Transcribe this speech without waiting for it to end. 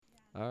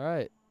All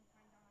right.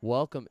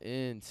 Welcome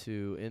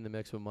into In the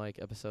Mix with Mike,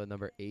 episode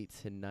number 8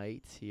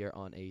 tonight here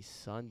on a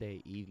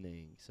Sunday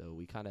evening. So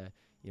we kind of,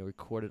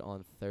 recorded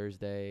on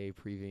Thursday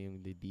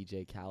previewing the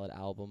DJ Khaled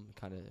album,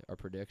 kind of our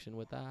prediction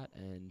with that.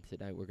 And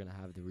tonight we're going to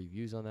have the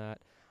reviews on that.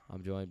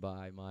 I'm joined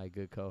by my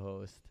good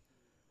co-host,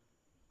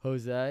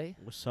 Jose.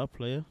 What's up,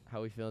 player?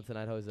 How we feeling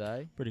tonight,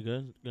 Jose? Pretty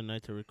good. Good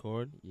night to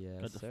record. Yeah,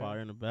 Got the fire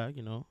in the back.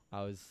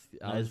 I was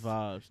Nice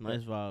vibes.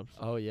 Nice vibes.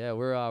 Oh yeah,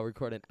 we're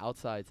recording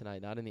outside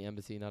tonight, not in the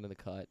embassy, not in the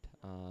cut.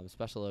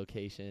 Special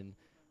location.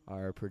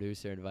 Our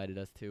producer invited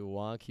us to.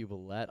 Juan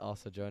Cubalette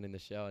also joining the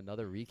show.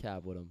 Another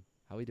recap with him.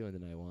 How we doing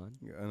tonight, Juan?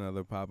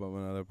 Another pop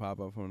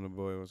up from the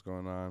boy. What's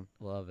going on?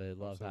 Love it.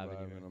 Love having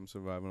you here. I'm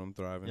surviving. I'm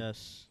thriving.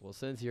 Yes. Well,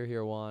 since you're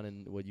here, Juan,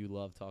 and what you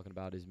love talking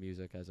about is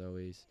music, as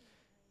always.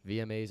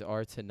 VMAs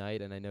are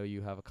tonight, and I know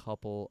you have a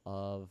couple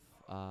of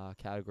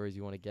categories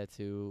you want to get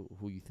to,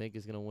 who you think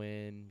is going to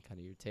win, kind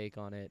of your take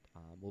on it.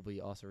 We'll be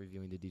also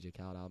reviewing the DJ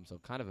Khaled album, so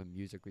kind of a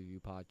music review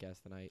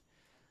podcast tonight.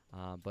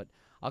 But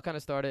I'll kind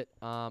of start it.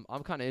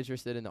 I'm kind of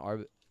interested in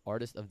the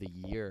Artist of the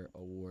Year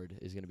award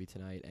is going to be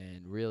tonight,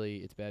 and really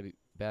it's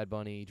Bad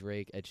Bunny,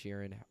 Drake, Ed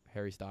Sheeran,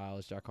 Harry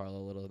Styles, Jack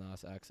Harlow, Lil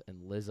Nas X,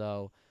 and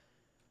Lizzo.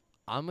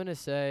 I'm going to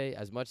say,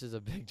 as much as a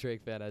big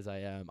Drake fan as I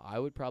am, I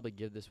would probably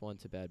give this one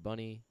to Bad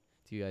Bunny.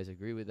 Do you guys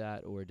agree with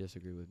that or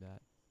disagree with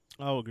that?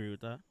 I'll agree with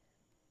that.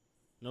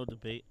 No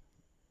debate.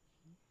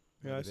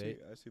 Yeah, No I debate?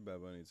 see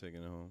Bad Bunny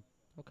taking it home.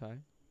 Okay.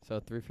 So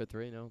 3 for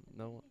 3.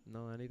 No,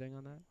 anything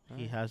on that.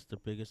 He has the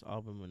biggest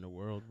album in the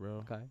world,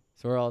 bro. Okay.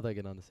 So we're all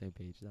thinking on the same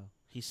page, though.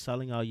 He's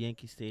selling out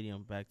Yankee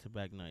Stadium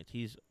back-to-back nights.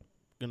 He's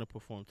gonna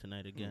perform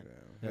tonight again.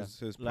 Yeah.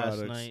 His Last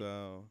products night-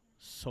 sell.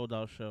 Sold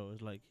out show.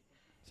 It's like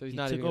So he's He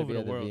not took even gonna over be the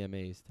at the world.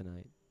 VMAs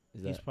tonight.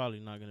 Is he's that probably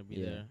not gonna be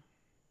Yeah. there.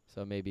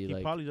 so? Maybe He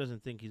like probably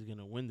doesn't think he's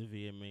gonna win the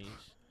VMAs.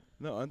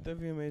 No, aren't there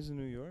VMAs in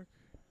New York?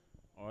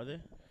 Are they?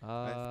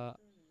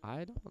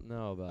 I don't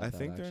know about I that.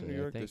 think they're in actually. New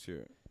I York think, this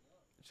year.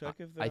 Check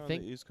if I they're on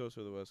think- the East Coast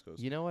or the West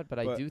Coast. You know what? But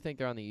I But- do think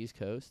they're on the East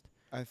Coast.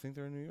 I think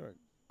they're in New York.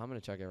 I'm gonna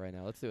check it right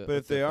now. Let's do it. But if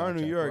Let's do they a are in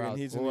fact New check. York We're and out-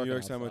 he's we're in New working York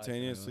outside tonight on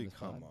simultaneously, this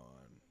come pod. on.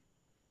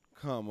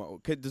 Come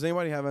on. Does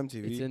anybody have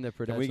MTV? It's in the Can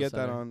Prudential we get that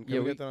Center. on? Can Yeah,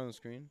 we get that on the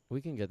screen?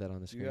 we can get that on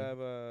the Do screen. you have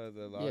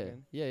the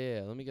login?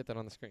 Yeah. Let me get that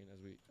on the screen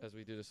as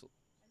we do this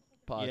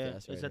podcast. Yeah, right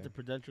it's here. at the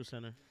Prudential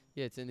Center.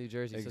 Yeah, it's in New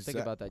Jersey. So think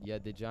Exact- about that. You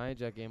had the Giant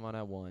Jet game on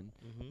at 1.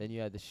 Mm-hmm. Then you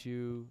had the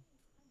shoe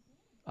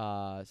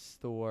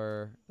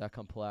store, that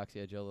complex.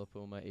 You had Joe La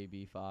Puma,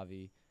 AB,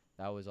 Favi.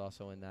 That was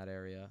also in that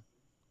area.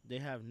 They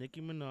have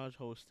Nicki Minaj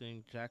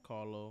hosting, Jack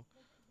Harlow,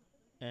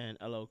 and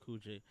LL Cool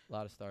J. A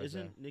lot of stars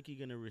Isn't Nicki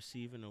gonna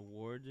receive an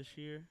award this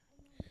year?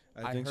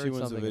 I I think heard she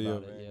wins the something video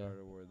about it, yeah. Vanguard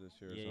Award this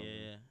year or Yeah, something.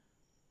 yeah.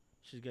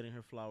 She's getting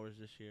her flowers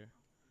this year.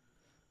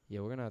 Yeah,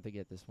 we're going to have to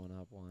get this one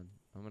up, Juan.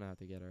 I'm going to have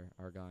to get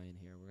our guy in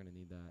here. We're going to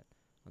need that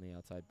on the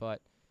outside.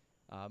 But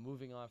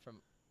moving on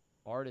from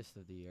Artist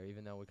of the Year,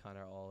 even though we kind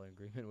of are all in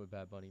agreement with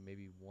Bad Bunny,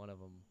 maybe one of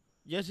them.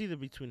 Yeah, it's either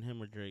between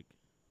him or Drake.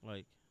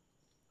 Like,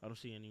 I don't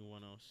see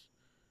anyone else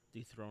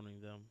dethroning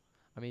them.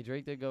 I mean,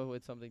 Drake did go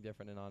with something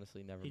different and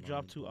honestly never He mind,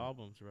 dropped 2 but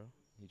albums, bro.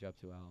 He dropped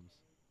 2 albums.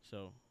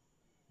 So,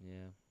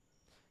 Yeah.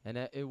 And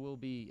it will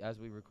be, as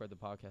we record the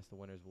podcast, the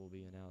winners will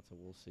be announced, so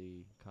we'll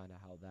see kind of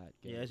how that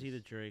goes. yeah, it's either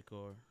Drake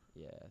or...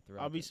 Yeah,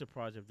 throughout I'll be the,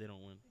 surprised if they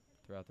don't win.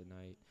 throughout the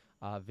night.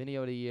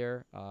 Video of the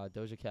Year,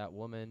 Doja Cat,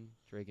 Woman,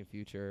 Drake and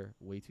Future,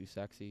 Way Too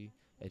Sexy,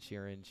 Ed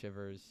Sheeran,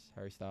 Shivers,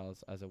 Harry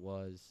Styles, As It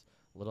Was,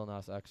 Lil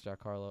Nas X,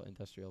 Jack Harlow,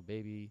 Industrial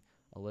Baby,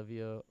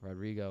 Olivia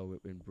Rodrigo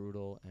in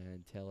Brutal,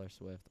 and Taylor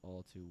Swift,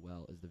 All Too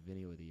Well is the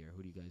Video of the Year.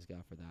 Who do you guys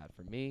got for that?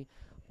 For me,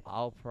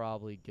 I'll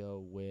probably go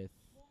with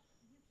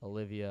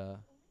Olivia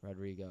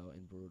Rodrigo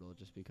in Brutal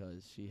just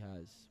because she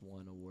has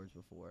won awards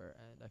before,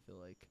 and I feel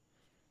like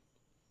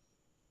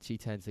she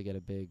tends to get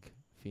a big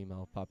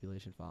female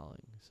population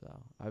following.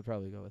 So I'd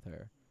probably go with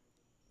her.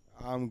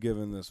 I'm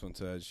giving this one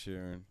to Ed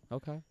Sheeran.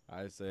 Okay.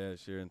 I say Ed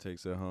Sheeran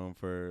takes it home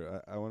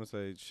for, I want to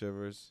say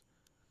Shivers.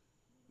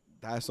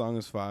 That song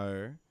is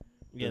fire.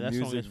 Yeah, the that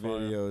song music is fire.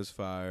 video is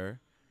fire.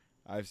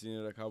 I've seen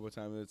it a couple of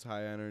times. It's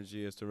high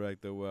energy. It's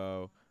directed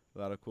well. A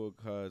lot of cool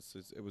cuts.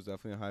 It was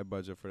definitely a high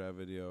budget for that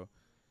video.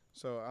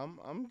 So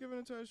I'm giving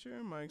it to Ed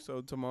Sheeran, Mike.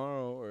 So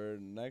tomorrow or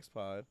next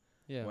pod,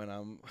 Yeah. when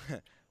I'm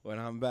when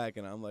I'm back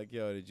and I'm like,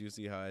 yo, did you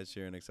see how Ed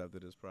Sheeran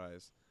accepted his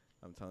prize?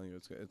 I'm telling you,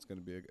 it's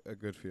gonna be a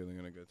good feeling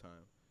and a good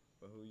time.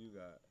 But who you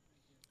got?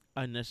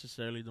 I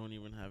necessarily don't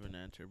even have an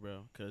answer,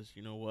 bro. Because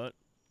you know what?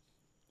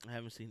 I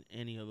haven't seen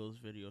any of those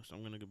videos. So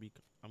I'm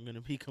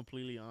gonna be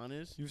completely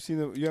honest. You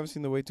haven't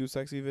seen the Way Too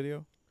Sexy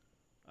video?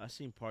 I've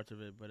seen parts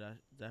of it, but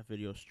that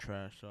video's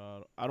trash.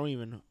 So I don't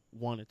even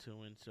want it to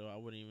win. So I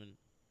wouldn't even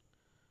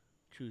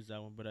choose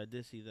that one. But I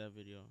did see that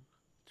video.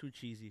 Too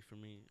cheesy for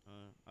me.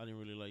 I didn't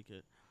really like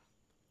it.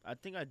 I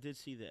think I did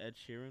see the Ed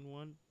Sheeran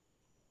one,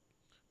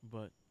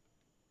 but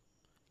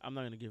I'm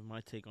not gonna give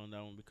my take on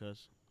that one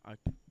because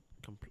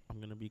I'm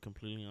gonna be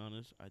completely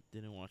honest. I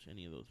didn't watch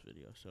any of those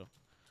videos. So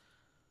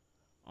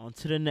on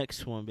to the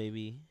next one,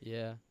 baby.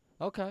 Yeah.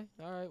 Okay.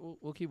 All right.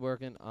 We'll keep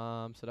working.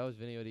 So that was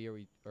Video of the Year.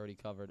 We already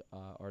covered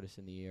Artist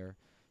in the Year.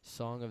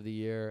 Song of the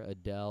year: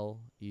 Adele,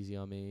 "Easy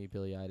on Me";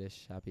 Billie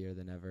Eilish, "Happier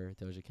Than Ever";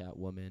 Doja Cat,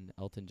 "Woman";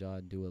 Elton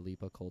John, "Dua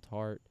Lipa", "Cold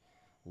Heart";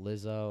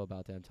 Lizzo,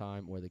 "About Damn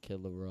Time"; or The Kid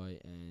Laroi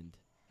and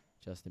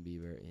Justin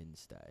Bieber in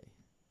 "Stay".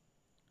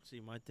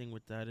 See, my thing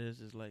with that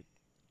is like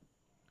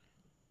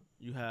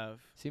you have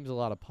Seems a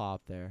lot of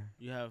pop there.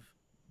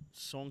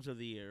 songs of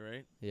the year,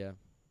 right? Yeah.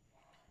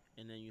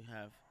 And then you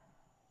have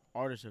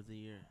artists of the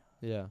year.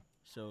 Yeah.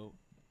 So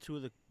two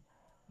of the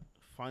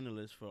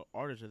finalists for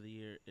artist of the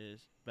year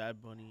is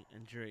Bad Bunny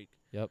and Drake.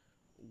 Yep.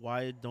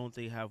 Why don't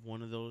they have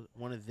one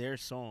of their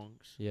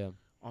songs Yeah.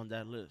 on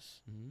that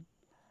list? Mhm.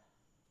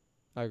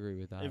 I agree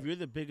with that. If you're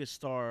the biggest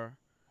star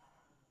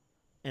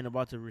and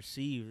about to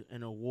receive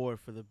an award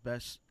for the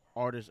best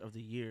artist of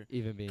the year,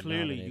 Even being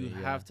clearly you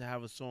nominated, have to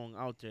have a song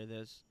out there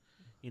that's,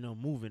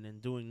 moving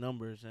and doing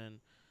numbers and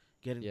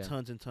getting Yeah.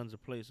 tons and tons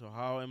of plays. So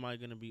how am I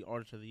gonna be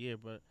artist of the year,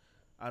 but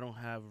I don't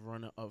have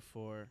runner up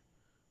for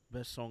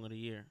best song of the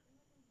year?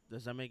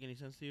 Does that make any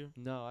sense to you?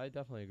 No, I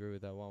definitely agree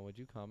with that one. Would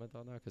you comment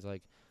on that? Because,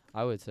 like,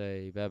 I would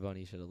say Bad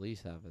Bunny should at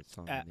least have a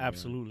song on the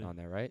absolutely. year on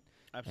there, right?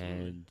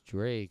 Absolutely. And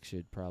Drake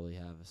should probably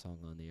have a song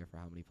on the year for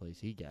how many plays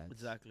he gets.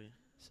 Exactly.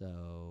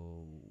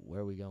 So where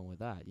are we going with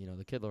that?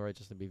 The Kid Laroi,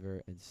 Justin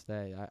Bieber, and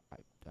Stay.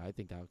 I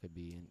think that could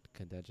be in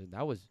contention.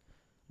 That was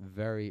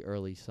very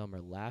early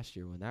summer last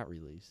year when that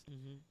released.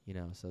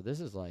 Mm-hmm. So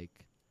this is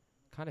like,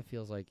 kind of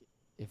feels like,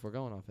 if we're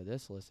going off of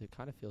this list, it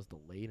kind of feels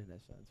delayed in a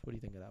sense. What do you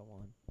think of that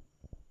one?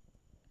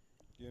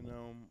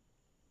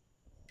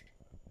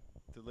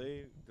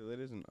 Delayed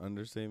is an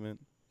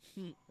understatement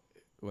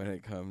when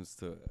it comes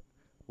to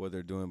what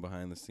they're doing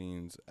behind the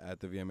scenes at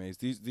the VMAs.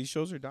 These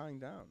shows are dying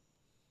down.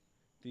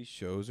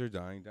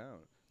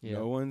 Yeah.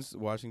 No one's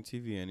watching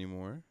TV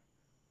anymore.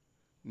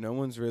 No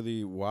one's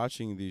really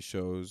watching these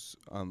shows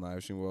on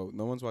live stream. Well,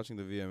 no one's watching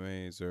the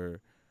VMAs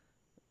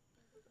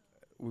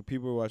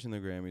people are watching the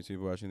Grammys,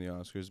 people are watching the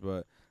Oscars,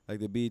 but like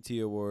the BET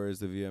Awards,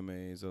 the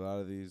VMAs, a lot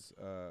of these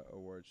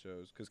award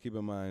shows. Because keep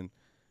in mind,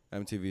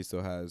 MTV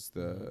still has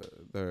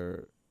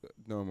their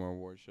normal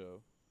award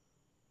show,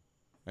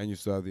 and you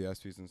still have the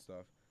ESPYs and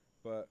stuff.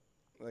 But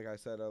like I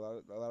said, a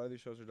lot of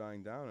these shows are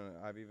dying down,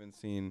 and I've even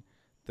seen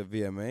the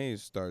VMAs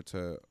start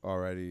to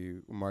already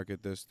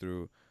market this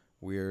through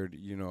weird,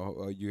 you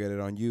get it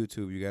on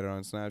YouTube, you get it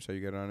on Snapchat,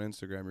 you get it on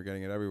Instagram, you're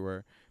getting it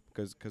everywhere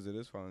because it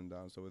is falling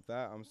down. So with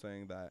that, I'm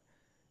saying that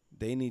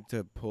they need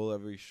to pull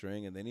every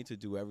string and they need to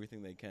do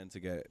everything they can to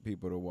get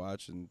people to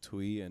watch and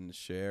tweet and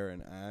share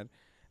and add.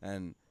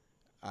 And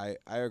I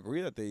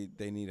agree that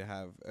they need to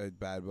have a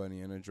Bad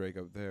Bunny and a Drake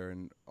up there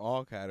in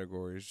all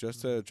categories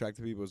just to attract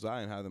the people's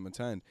eye and have them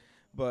attend.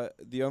 But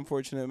the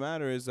unfortunate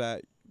matter is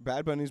that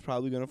Bad Bunny's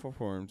probably going to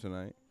perform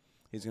tonight.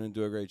 He's going to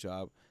do a great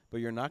job. But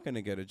you're not going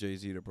to get a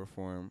Jay-Z to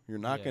perform. You're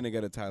not going to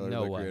get a Tyler,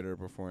 the Creator, to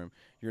perform.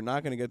 You're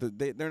not going to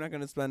get they're not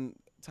going to spend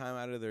time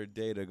out of their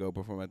day to go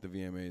perform at the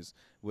VMAs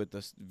with the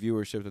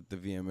viewership that the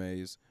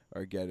VMAs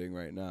are getting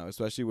right now,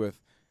 especially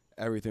with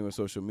everything with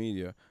social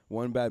media.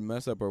 One bad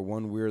mess up or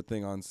one weird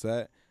thing on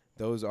set,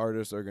 those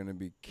artists are going to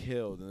be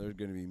killed and they're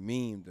going to be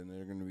memed and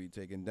they're going to be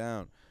taken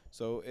down.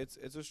 So it's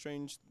a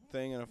strange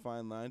thing and a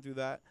fine line through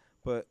that.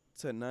 But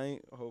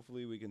tonight,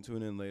 hopefully we can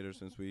tune in later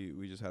since we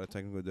just had a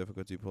technical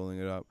difficulty pulling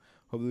it up.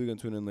 Hopefully we can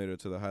tune in later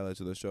to the highlights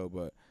of the show.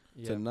 But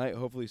tonight,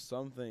 hopefully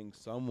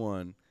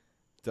someone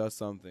does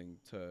something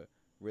to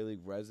really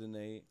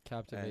resonate.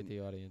 Captivate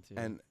the audience.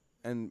 Yeah.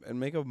 And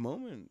make a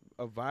moment,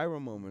 a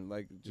viral moment,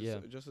 like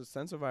just a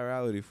sense of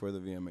virality for the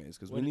VMAs.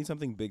 Because we need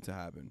something big to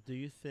happen. Do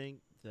you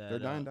think that they're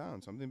dying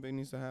down? Something big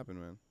needs to happen,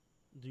 man.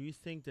 Do you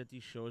think that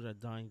these shows are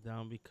dying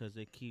down because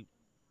they keep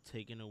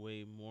taking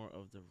away more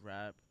of the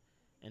rap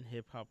and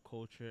hip-hop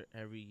culture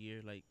every year?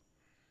 Like,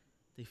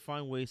 they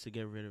find ways to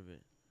get rid of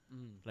it.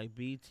 Like,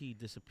 BET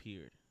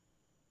disappeared.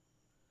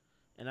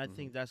 And I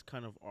think that's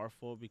kind of our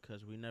fault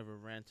because we never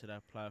ran to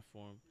that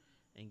platform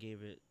and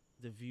gave it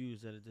the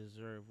views that it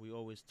deserved. We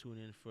always tune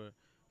in for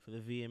the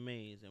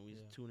VMAs and we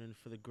tune in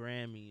for the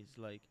Grammys.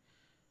 Like,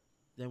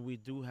 then we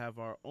do have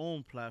our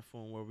own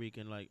platform where we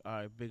can, like, all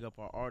right, big up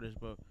our artists,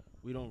 but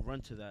we don't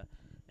run to that.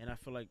 And I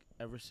feel like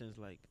ever since,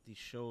 like, these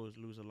shows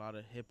lose a lot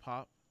of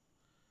hip-hop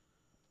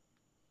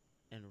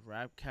and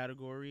rap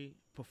category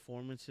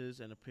performances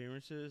and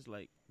appearances,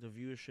 like, the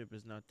viewership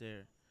is not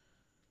there.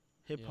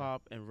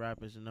 Hip-hop and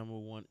rap is the number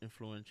one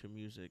influential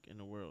music in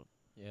the world.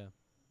 Yeah.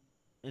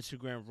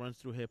 Instagram runs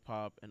through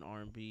hip-hop and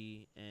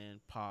R&B and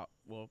pop.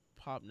 Well,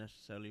 pop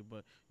necessarily,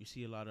 but you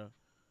see a lot of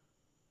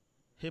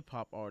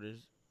hip-hop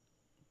artists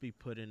be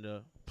put in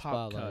the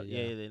pop in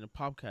the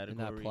pop category.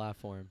 In that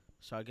platform.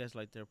 So I guess,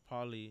 like, they're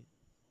probably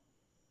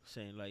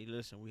saying, like,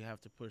 listen, we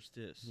have to push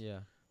this. Yeah.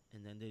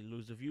 And then they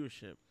lose the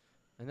viewership.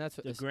 And that's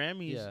the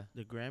Grammys. Yeah.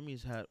 The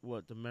Grammys had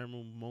the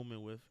memorable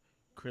moment with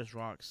Chris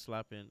Rock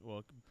slapping.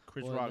 Well,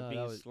 Chris Rock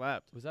being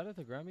slapped. Was that at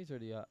the Grammys or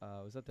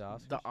was that the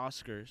Oscars? The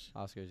Oscars.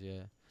 Oscars,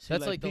 yeah. See,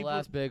 that's like the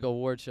last big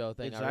award show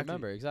thing. I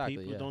remember exactly.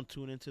 People don't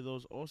tune into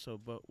those also.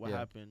 But what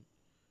happened?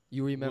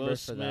 You remember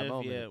for that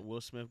moment? Yeah.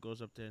 Will Smith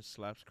goes up there and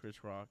slaps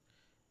Chris Rock,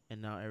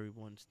 and now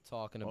everyone's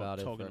talking about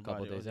it for talking a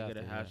couple about it, or days they after.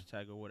 get a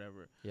hashtag or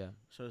whatever. Yeah.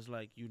 So it's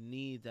like you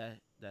need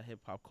that hip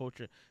hop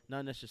culture.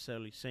 Not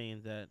necessarily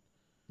saying that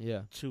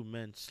Yeah. two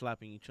men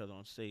slapping each other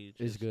on stage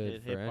Is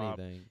good for hip-hop.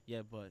 anything.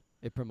 Yeah, but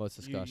It promotes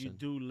discussion.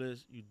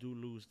 you do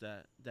lose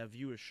that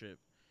viewership.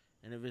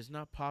 And if it's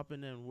not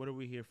popping, then what are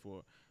we here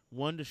for?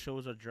 One, the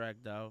shows are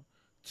dragged out.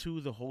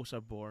 Two, the hosts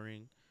are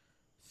boring.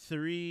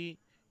 Three,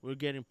 we're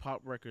getting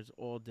pop records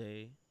all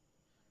day.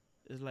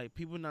 It's like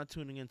people not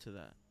tuning into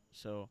that.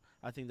 So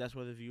I think that's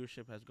why the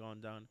viewership has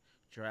gone down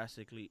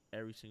drastically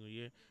every single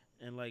year.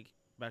 And like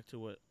back to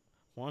what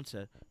Juan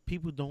said,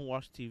 people don't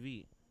watch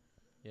TV.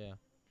 Yeah.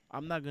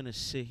 I'm not gonna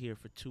sit here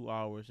for 2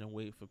 hours and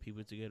wait for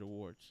people to get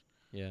awards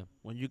Yeah.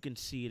 when you can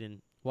see it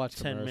in Watch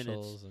 10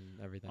 commercials minutes and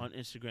everything. on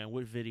Instagram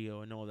with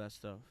video and all that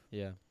stuff.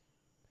 Yeah.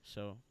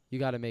 So You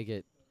got to make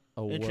it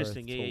a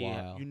interesting.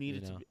 worthwhile. You need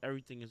it to be,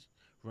 everything is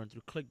run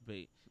through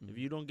clickbait. If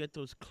you don't get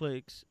those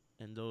clicks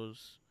and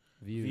those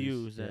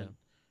views then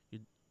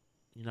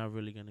you're not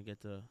really gonna get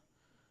the,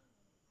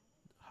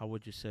 how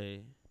would you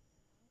say,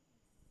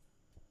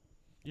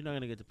 you're not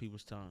gonna get the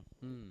people's time.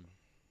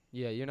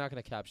 Yeah, you're not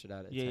going to capture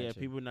that attention. Yeah,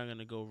 people are not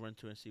gonna go run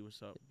to and see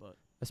what's up. But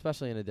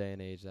especially in a day and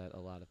age that a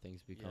lot of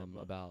things become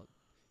about,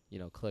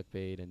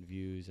 clickbait and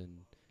views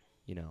and,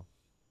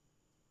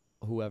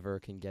 whoever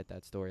can get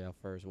that story out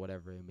first,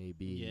 whatever it may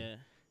be. yeah,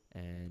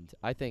 And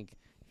I think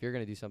if you're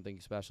going to do something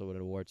special with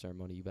an award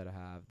ceremony, you better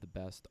have the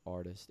best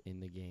artist in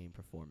the game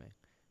performing,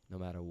 no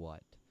matter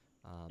what.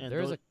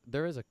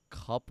 There is a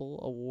couple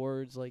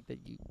awards like that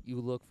you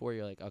look for.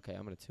 You're like, okay,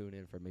 I'm going to tune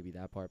in for maybe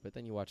that part. But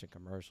then you're watching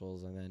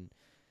commercials, and then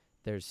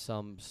there's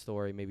some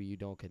story maybe you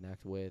don't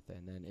connect with,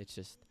 and then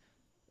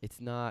it's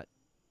not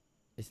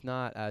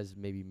as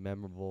maybe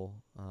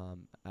memorable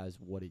as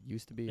what it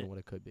used to be and what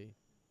it could be.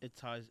 it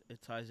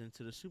ties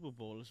into the Super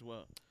Bowl as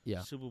well.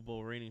 Yeah. Super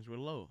Bowl ratings were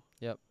low.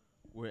 Yep.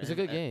 It's a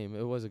good game.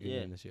 It was a good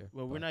game this year.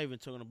 Well, we're not even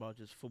talking about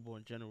just football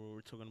in general.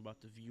 We're talking about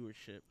the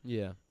viewership.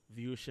 Yeah.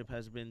 Viewership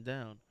has been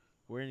down.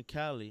 We're in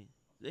Cali.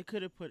 They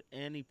could have put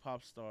any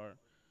pop star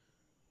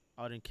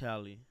out in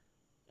Cali.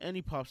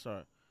 Any pop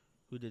star.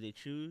 Who did they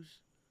choose?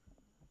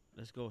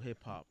 Let's go hip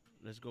hop.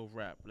 Let's go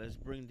rap. Let's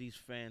bring these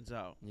fans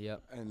out.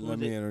 Yep. And let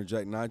me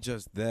interject. Not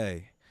just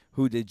they.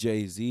 Who did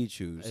Jay-Z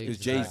choose? Because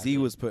Jay-Z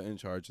was put in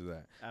charge of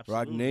that. Absolutely.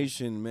 Rock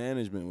Nation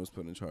management was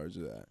put in charge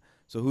of that.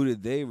 So who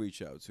did they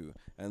reach out to?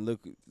 And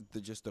look,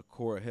 just the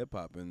core hip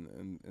hop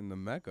in the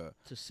Mecca.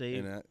 To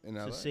save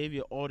in save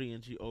your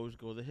audience, you always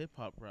go the hip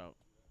hop route.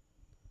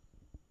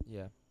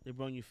 Yeah. They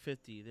brought you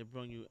 50. They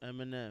brought you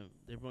Eminem.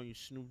 They brought you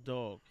Snoop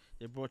Dogg.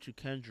 They brought you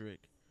Kendrick.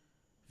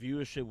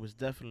 Viewership was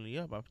definitely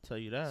up. I can tell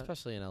you that.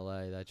 Especially in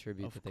LA, that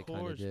tribute that they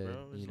kind of did.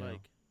 Bro. It's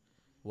like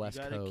West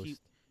Coast.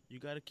 You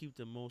gotta keep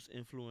the most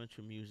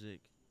influential music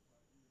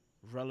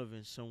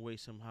relevant some way,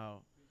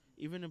 somehow.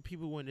 Even in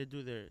people when they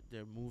do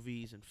their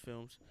movies and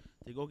films,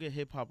 they go get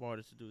hip hop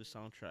artists to do the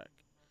soundtrack.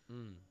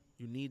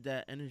 You need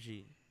that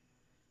energy.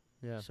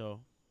 Yeah. So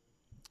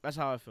that's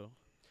how I feel.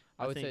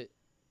 I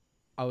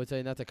would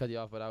say not to cut you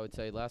off, but I would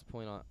say last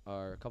point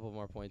or a couple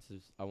more points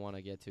is I want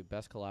to get to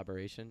best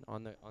collaboration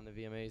on the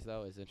VMAs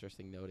though is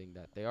interesting, noting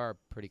that they are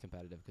pretty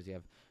competitive because you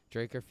have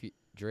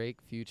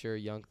Drake, Future,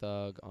 Young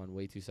Thug on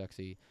Way Too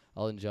Sexy,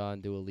 Elton John,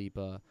 Dua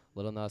Lipa,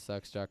 Lil Nas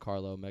X, Jack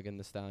Harlow, Megan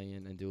Thee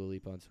Stallion, and Dua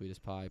Lipa on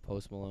Sweetest Pie,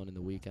 Post Malone and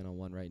The Weeknd on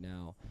One Right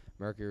Now,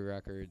 Mercury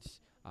Records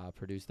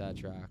produced that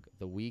track,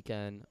 The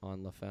Weeknd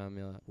on La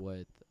Familia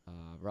with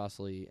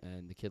Rosalie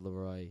and The Kid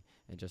Laroi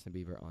and Justin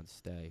Bieber on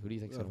Stay. Who do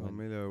you think's gonna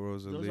win?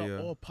 Those are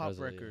all pop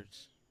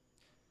records.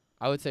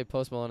 I would say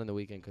Post Malone and The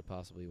Weeknd could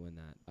possibly win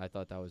that. I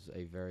thought that was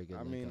a very good.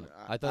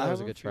 I thought that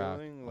was a good track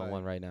on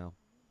One Right Now.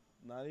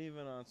 Not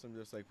even on some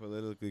just like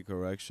politically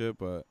correct shit,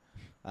 but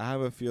I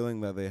have a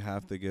feeling that they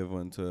have to give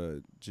one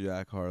to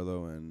Jack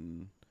Harlow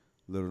and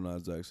Lil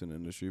Nas X and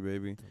Industry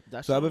Baby.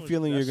 So I have a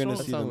feeling you're gonna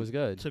see them. Was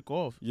good. Took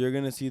off. You're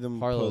gonna see them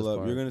pull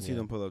up. You're gonna see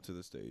them pull up to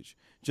the stage.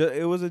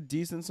 It was a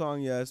decent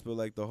song, yes, but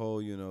like the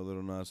whole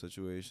Lil Nas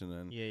situation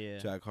and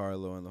Jack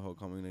Harlow and the whole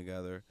coming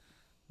together,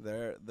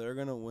 they're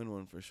gonna win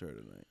one for sure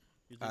tonight.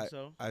 You think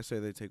so? I say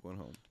they take one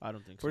home. I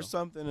don't think for so.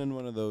 something in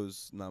one of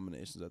those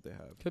nominations that they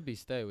have. Could be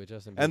Stay with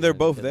Justin Bieber. And they're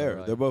both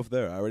there. They're both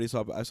there. I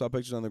saw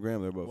pictures on the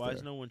gram. They're both there. Why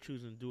is no one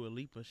choosing Dua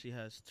Lipa? She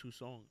has 2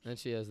 songs. And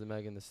she has the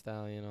Megan Thee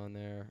Stallion on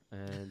there,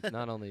 and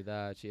not only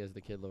that, she has the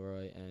Kid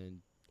Laroi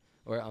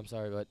I'm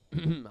sorry, but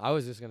I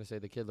was just gonna say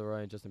the Kid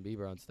Laroi and Justin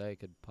Bieber on Stay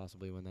could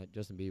possibly win that.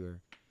 Justin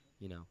Bieber,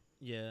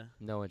 Yeah.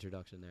 no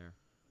introduction there.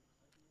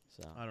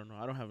 So I don't know.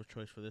 I don't have a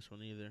choice for this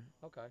one either.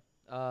 Okay.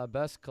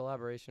 Best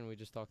collaboration, we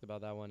just talked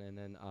about that one, and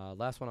then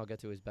last one I'll get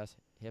to is best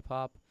hip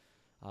hop.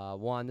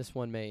 Juan, this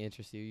one may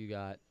interest you. You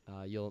got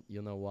you'll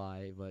know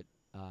why, but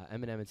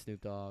Eminem and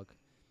Snoop Dogg,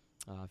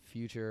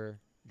 Future,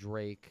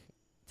 Drake,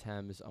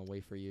 Thames on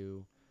Wait for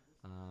You,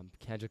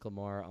 Kendrick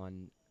Lamar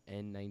on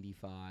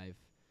N95,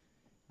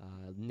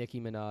 Nicki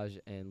Minaj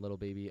and Lil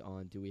Baby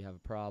on Do We Have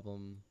a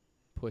Problem,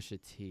 Pusha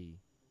T,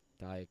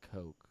 Diet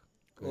Coke.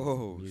 good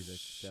Oh, music. Def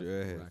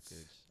shit.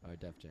 records or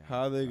Def Jam.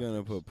 How are they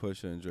gonna records. put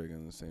Pusha and Drake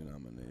in the same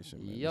nomination?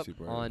 Man? These Yep,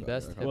 people are on about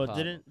Best that. Hip Well, Hop.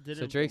 didn't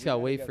So Drake's We got gotta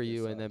Wait get for this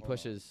You, up. and then Hold on.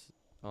 Pusha's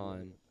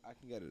on. I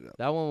can get it up.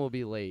 That one will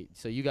be late,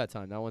 so you got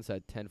time. That one's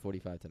at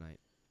 10:45 tonight.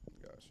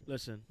 Gotcha.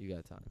 listen. You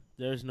got time.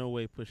 There's no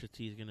way Pusha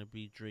T is gonna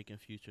beat Drake and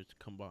Future to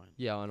combine.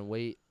 Yeah, on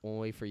Wait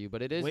for You,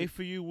 but it is. Wait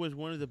for You was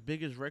one of the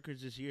biggest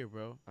records this year,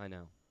 bro. I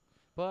know,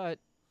 but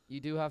you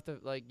do have to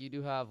you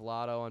do have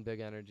Lotto on Big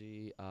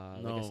Energy. Like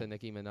I No. said,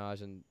 Nicki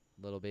Minaj and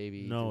Little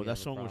Baby. Do No, We that Have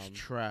a song was Problem?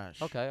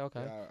 trash. Okay.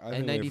 Yeah, I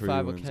And think Wait for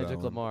 95 You with wins that Kendrick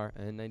one. Lamar.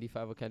 And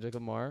 95 with Kendrick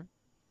Lamar.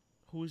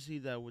 Who is he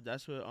that with?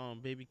 That's with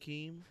Baby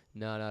Keem.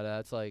 No,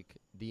 that's like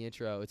the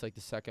intro. It's like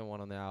the second one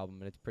on the album,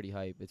 and it's pretty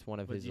hype. It's one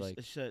of But his you, like.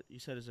 you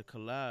said it's a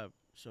collab.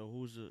 So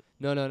who's the?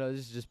 No.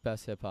 This is just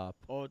Best Hip Hop.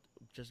 Oh,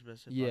 just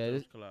best. Hip Hop, Yeah, that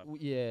was this,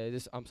 collab.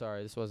 This. I'm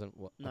sorry, this wasn't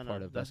a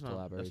part of that's Best not.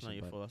 Collaboration. That's not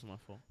your but- fault. That's my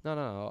fault.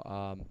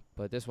 No.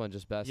 But this one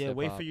just Best Yeah, Hip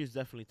Wait Hop. for You is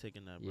definitely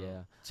taking that, bro.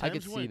 Yeah, I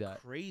could Thames see went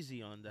that.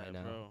 crazy on that,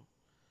 know. bro.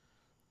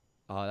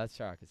 Oh, that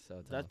track is so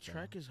tough. That bro.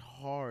 track is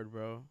hard,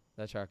 bro.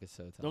 That track is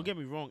so tough. Don't get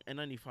me wrong.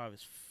 N95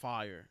 is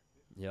fire,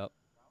 Yep.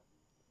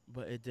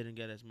 but it didn't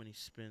get as many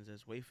spins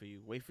as Wait for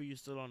You. Wait for You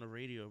still on the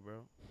radio,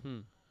 bro. Hmm.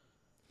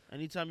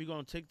 Anytime you go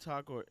on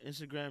TikTok or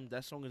Instagram,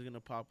 that song is gonna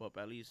pop up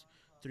at least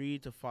 3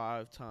 to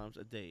 5 times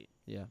a day.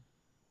 Yeah.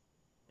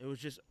 It was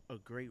just a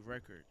great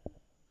record.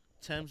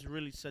 Thames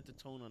really set the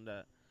tone on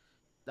that.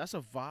 That's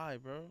a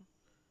vibe, bro.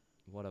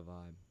 What a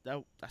vibe.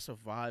 That's a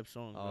vibe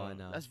song, bro. Oh, I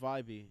know. That's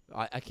vibey.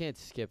 I can't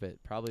skip it.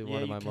 Probably Yeah,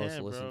 one of you my most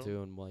can, listened bro.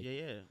 to and like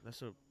Yeah.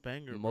 That's a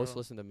banger, most bro.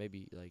 listened to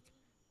maybe like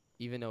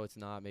even though it's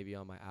not maybe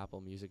on my Apple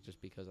Music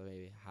just because I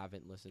maybe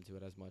haven't listened to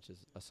it as much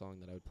as a song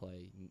that I would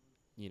play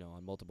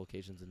on multiple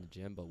occasions in the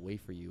gym, but Wait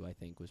for You I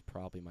think was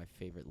probably my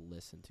favorite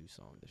listen to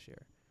song this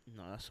year.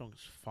 No, that song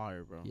is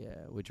fire, bro.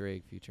 Yeah, with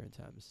Drake, Future, and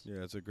Thames.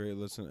 Yeah, it's a great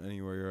listen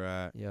anywhere you're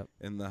at. Yep.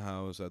 In the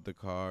house, at the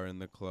car, in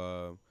the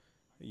club,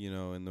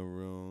 in the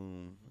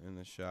room, in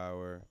the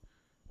shower.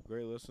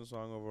 Great listen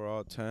song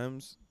overall.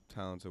 Thames,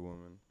 talented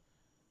woman.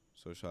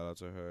 So shout out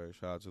to her.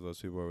 Shout out to those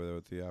people over there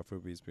with the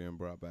Afrobeats being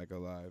brought back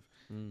alive.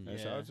 Mm. And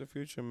shout out to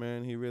Future,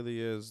 man. He really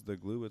is the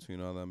glue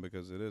between all them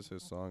because it is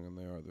his song and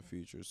they are the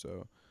Future.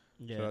 So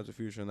Yeah. shout out to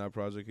Future, and that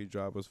project he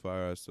dropped was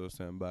fire. I still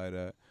stand by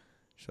that.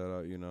 Shout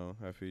out,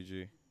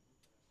 FEG.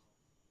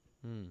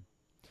 And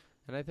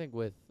I think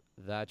with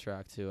that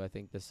track too, I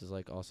think this is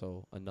like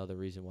also another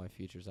reason why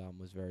Future's album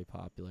was very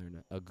popular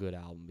and a good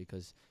album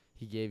because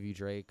he gave you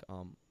Drake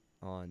on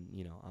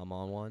I'm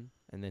on one,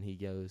 and then he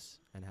goes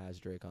and has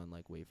Drake on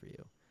like Wait for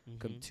You.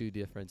 Mhm. Two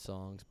different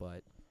songs,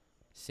 but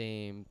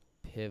same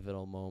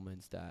pivotal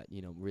moments that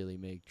really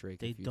make Drake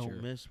They and Future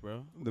don't miss,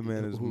 bro. The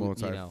man is who,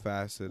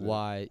 multifaceted.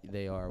 why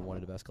they are one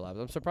of the best collabs.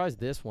 I'm surprised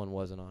this one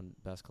wasn't on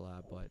Best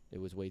Collab, but it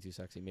was way too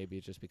sexy. Maybe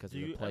it's just because Do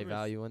of the you play ever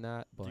value in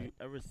that. But Do you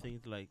ever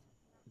think like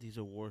these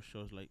award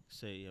shows like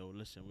say, yo,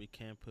 listen, we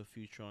can't put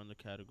Future on the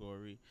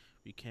category,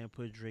 we can't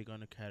put Drake on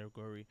the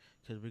category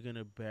because we're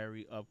gonna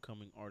bury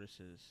upcoming artists.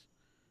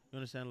 You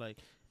understand? Like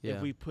yeah,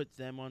 if we put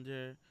them on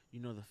there,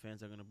 the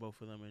fans are gonna vote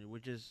for them, and we're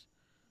just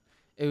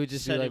it would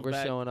just be setting like we're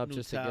back showing up new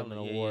just to give them an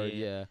talent. award.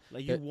 Yeah. Yeah.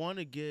 like you But- want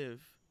to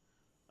give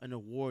an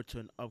award to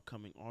an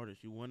upcoming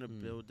artist. You want to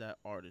Mm. build that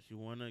artist. You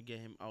want to get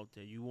him out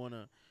there. You want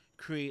to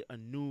create a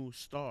new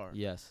star.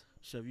 Yes.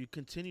 So if you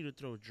continue to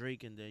throw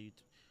Drake in there, you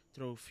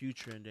throw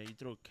Future in there, you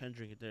throw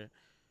Kendrick in there,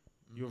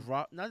 you're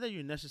not that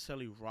you're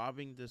necessarily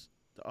robbing the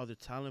other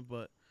talent,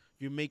 but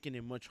you're making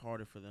it much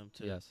harder for them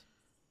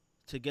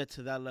to get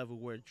to that level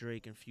where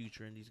Drake and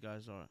Future and these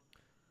guys are.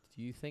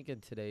 Do you think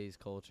in today's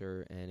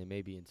culture, and it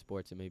may be in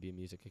sports, it may be in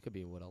music, it could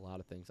be with a lot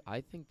of things,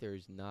 I think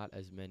there's not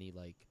as many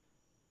like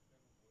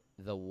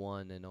the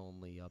one and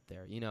only up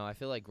there. I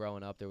feel like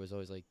growing up there was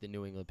always like the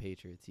New England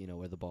Patriots,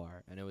 were the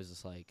bar, and it was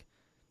just like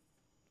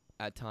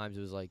at times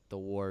it was like the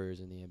Warriors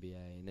in the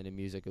NBA, and then in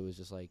music it was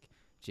just like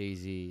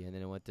Jay-Z, and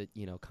then it went to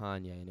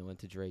Kanye, and it went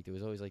to Drake. There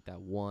was always like that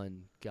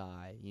one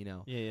guy,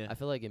 Yeah. I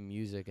feel like in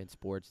music and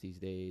sports these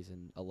days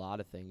and a lot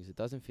of things, it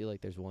doesn't feel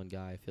like there's one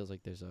guy. It feels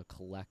like there's a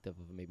collective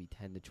of maybe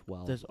 10 to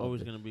 12 There's of always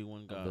the- going to be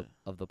one guy.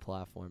 of the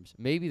platforms.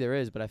 Maybe there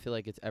is, but I feel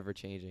like it's ever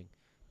changing,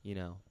 I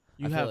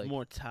You feel have like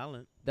more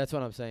talent, That's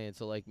what I'm saying.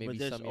 So like maybe but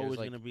there's some years always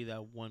like going to be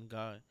that one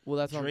guy. well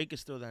that's what I'm- Drake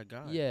is still that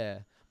guy. yeah,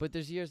 but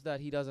there's years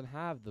that he doesn't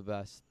have the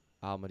best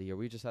album of the year.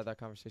 We just had that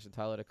conversation.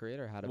 Tyler the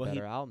Creator had a Well, he-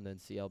 better album than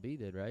CLB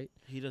did, right?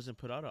 He doesn't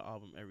put out an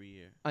album every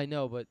year. I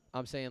know, but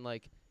I'm saying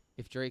like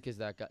if Drake is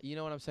that guy, you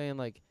know what I'm saying?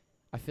 Like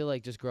I feel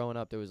like just growing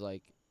up there was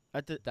like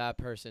At the that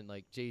person,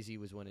 like Jay-Z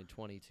was winning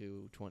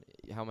 22, 20,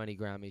 how many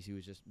Grammys he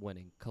was just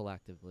winning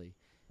collectively.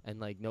 And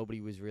like nobody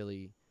was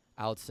really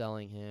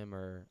outselling him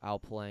or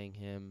outplaying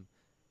him.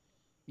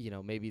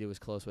 Maybe it was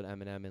close with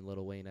Eminem and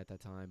Lil Wayne at that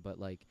time. But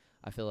like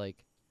I feel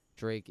like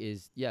Drake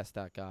is, yes,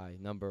 that guy,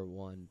 number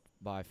one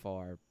by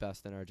far,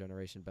 best in our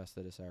generation, best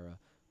of this era.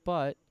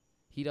 But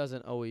he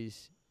doesn't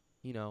always,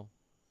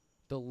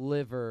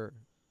 deliver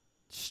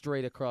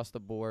straight across the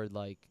board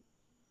like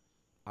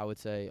I would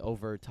say,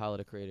 over Tyler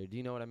the Creator. Do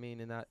you know what I mean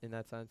in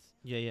that sense?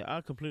 Yeah, I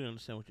completely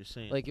understand what you're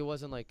saying. Like, it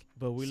wasn't like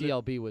but we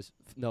CLB was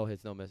no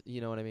hits, no miss. You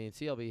know what I mean?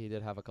 CLB, he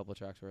did have a couple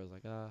tracks where I was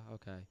like,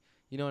 okay.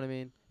 You know what I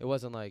mean? It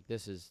wasn't like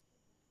this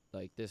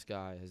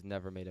guy has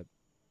never made a,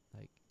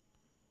 like,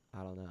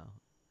 I don't know,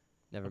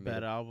 never a made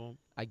bad album.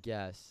 I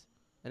guess.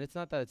 And it's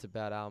not that it's a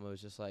bad album. It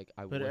was just like,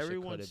 I But wish it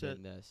everyone could have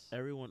said- been this.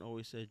 Everyone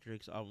always said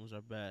Drake's albums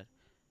are bad,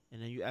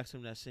 and then you ask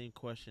them that same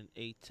question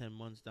 8-10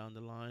 months down the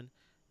line,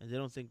 and they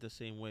don't think the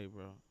same way,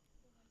 bro.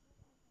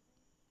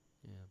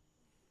 Yeah.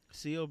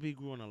 CLB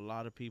grew on a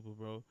lot of people,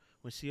 bro.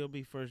 When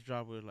CLB first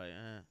dropped, we were like,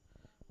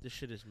 this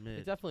shit is It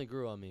mid. definitely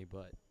grew on me,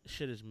 but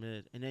Shit is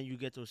mid. And then you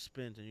get those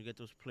spins and you get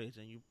those plays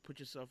and you put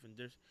yourself in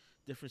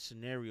different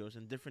scenarios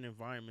and different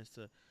environments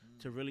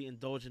to really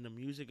indulge in the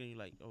music, and you're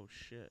like, oh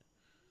shit.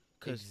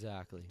 'Cause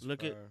exactly.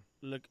 look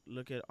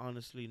at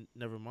Honestly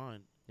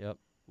Nevermind. Yep.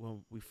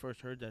 When we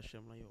first heard that shit,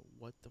 I'm like, yo,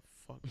 what the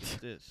fuck is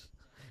this?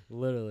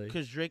 Literally.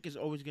 Because Drake is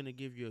always gonna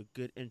give you a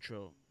good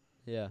intro.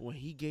 Yeah. When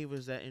he gave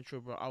us that intro,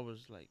 bro, I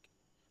was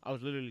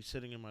literally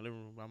sitting in my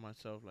living room by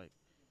myself, like,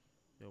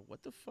 yo,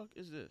 what the fuck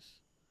is this?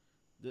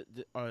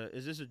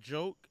 Is this a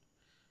joke?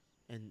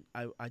 And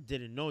I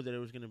didn't know that it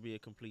was gonna be a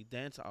complete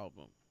dance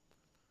album.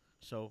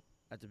 So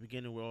at the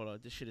beginning, we're all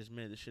like, this shit is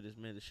mid, this shit is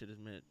mid, this shit is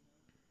mid.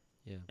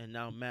 Yeah. And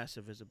now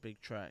Massive is a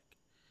big track.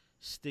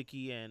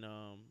 Sticky and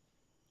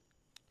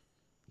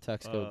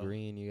Text Go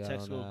Green, you got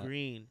Text on Go that.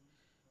 Green,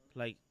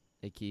 like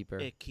A keeper.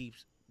 it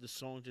keeps the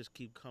song just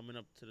keep coming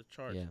up to the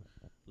charts Yeah.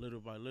 little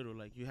by little.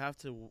 Like, you have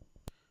to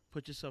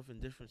put yourself in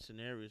different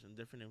scenarios and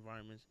different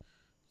environments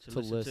To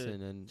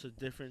listen and to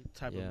different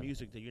type yeah. of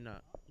music that you're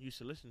not used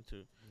to listening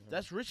to.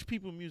 That's rich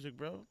people music,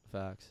 bro.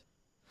 facts.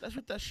 That's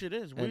what that shit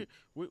is. And-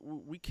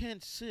 We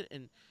can't sit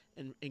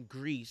in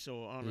Greece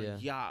or on Yeah. a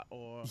yacht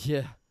or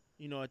Yeah.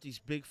 at these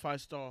big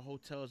 5-star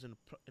hotels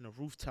in a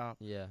rooftop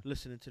Yeah.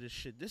 listening to this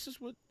shit. This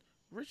is what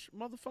rich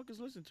motherfuckers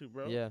listen to,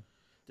 bro. Yeah.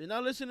 They're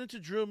not listening to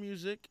drill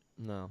music.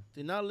 No.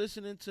 They're not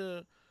listening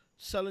to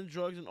selling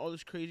drugs and all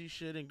this crazy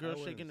shit and I girls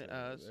wouldn't shaking say their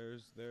that.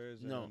 ass. There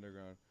is No. an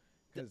underground.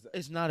 'Cause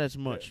It's not as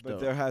much, but though.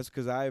 there has,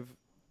 because I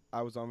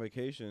was on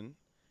vacation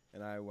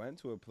and I went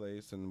to a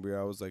place and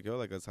I was like, yo,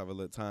 like, let's have a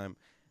lit time.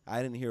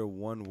 I didn't hear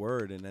one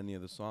word in any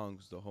of the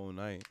songs the whole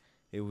night.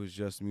 It was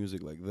just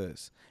music like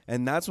this.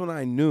 And that's when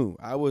I knew.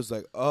 I was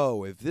like,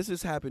 oh, if this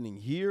is happening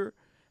here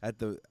at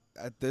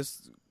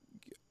this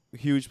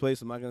huge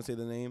place, I'm not going to say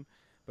the name,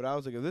 but I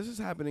was like, if this is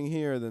happening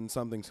here, then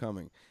something's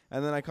coming.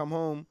 And then I come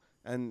home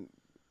and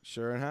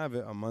sure and have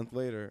it, a month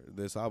later,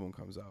 this album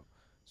comes out.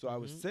 So I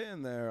was Mhm.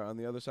 sitting there on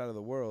the other side of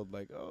the world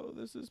like, oh,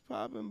 this is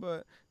popping,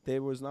 but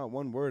there was not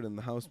one word in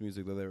the house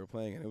music that they were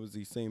playing, and it was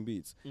these same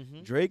beats.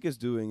 Mm-hmm. Drake is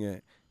doing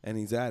it, and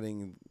he's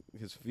adding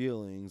his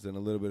feelings and a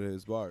little bit of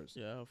his bars.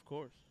 Yeah, of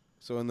course.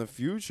 So in the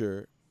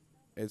future,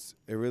 it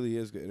really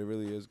is good. It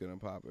really is gonna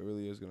pop. It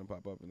really is gonna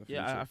pop up in the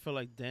future. Yeah, I feel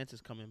like dance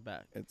is coming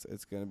back.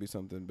 It's gonna be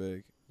something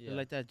big. Yeah.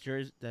 Like that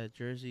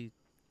Jersey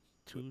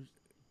 2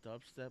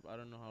 dubstep. I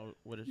don't know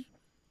what it's.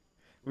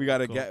 We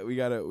gotta Cool. we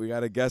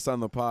gotta guest on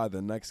the pod.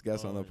 The next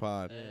guest on Oh, the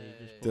pod, yeah, you Hey.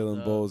 just pulled Dylan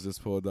up. Bowles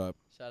just pulled up.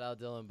 Shout out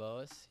Dylan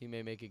Boas. He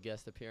may make a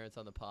guest appearance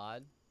on the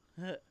pod.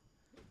 Look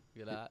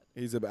at that.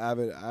 He's an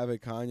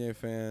avid Kanye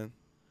fan.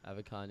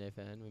 Avid Kanye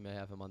fan. We may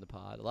have him on the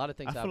pod. A lot of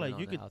things I feel happening like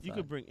you on the could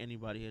outside. bring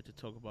anybody here to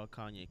talk about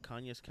Kanye.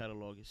 Kanye's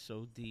catalog is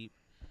so deep,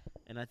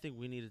 and I think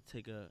we need to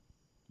take a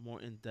more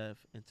in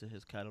depth into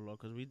his catalog,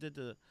 because we did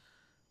the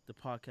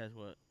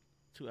podcast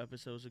 2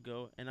 episodes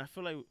ago, and I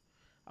feel like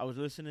I was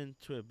listening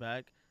to it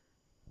back.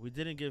 We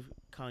didn't give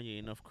Kanye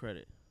enough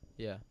credit,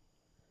 Yeah.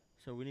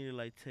 so we need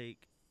to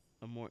take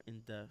a more in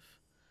depth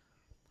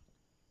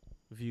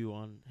view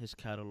on his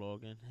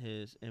catalog and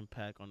his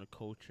impact on the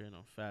culture and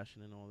on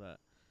fashion and all that.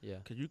 Yeah.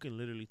 Because you can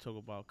literally talk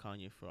about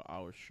Kanye for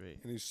hours straight.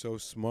 And he's so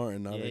smart,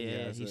 and now that he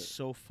has he's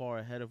so far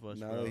ahead of us,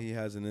 now bro. that he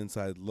has an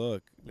inside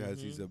look,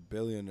 as he's Mhm. a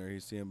billionaire,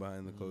 he's seeing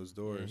behind the closed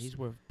doors. Yeah, he's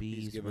worth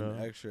bees, He's giving bro.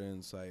 extra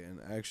insight and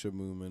extra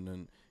movement,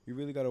 and you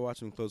really got to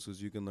watch him close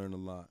because you can learn a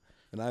lot.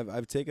 And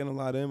I've taken a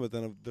lot in, but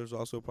then there's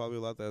also probably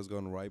a lot that has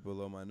gone right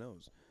below my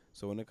nose.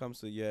 So when it comes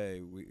to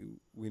Ye,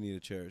 we need to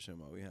cherish him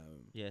while we have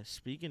him. Yeah,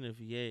 speaking of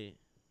Ye,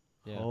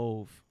 Yeah.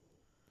 Hove.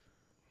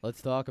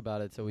 Let's talk about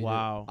it. So we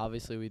Wow. did,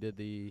 obviously we did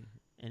the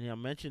And I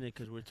mentioned it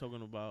because we're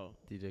talking about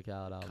DJ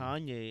Khaled album.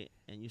 Kanye,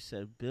 and you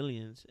said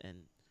billions,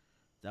 and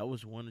that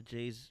was one of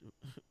Jay's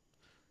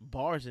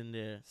bars in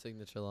there.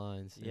 Signature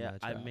lines. in Yeah,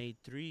 that I track. made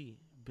 3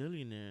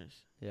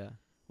 billionaires. Yeah.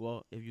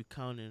 Well, if you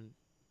count in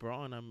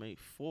Braun, I made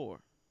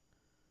 4.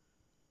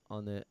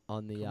 On the Come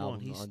on, album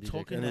he's on DJ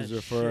talking And that he's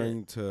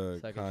referring to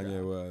Second Kanye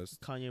track.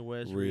 West Kanye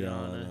West,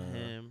 Rihanna, Rihanna,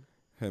 him,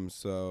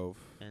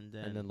 himself and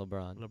and then then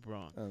LeBron.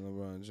 LeBron. and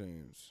LeBron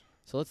James.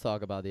 So let's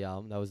talk about the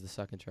album. That was the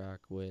second track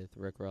with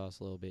Rick Ross,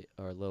 Lil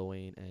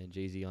Wayne, and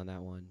Jay-Z on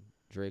that one.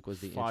 Drake was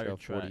the Fire intro,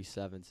 track.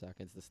 47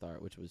 seconds to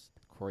start, which was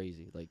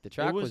crazy. Like the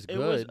track was It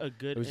was good. a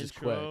good It was just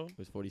intro, quick. It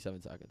was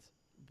 47 seconds.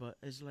 but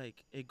it's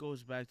like it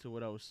goes back to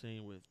what I was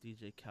saying with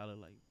DJ Khaled.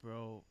 Like,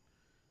 bro,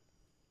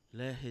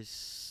 let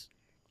his.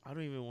 I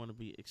don't even want to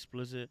be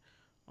explicit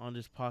on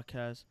this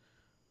podcast,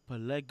 but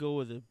let go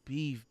of the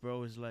beef,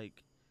 bro. It's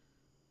like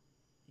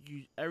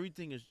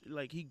everything is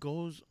like he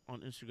goes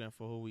on Instagram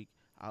for a whole week.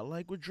 I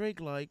like what Drake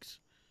likes.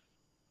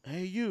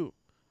 Hey you,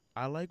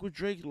 I like what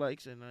Drake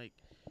likes, and like,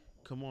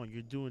 come on,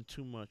 you're doing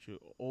too much. You're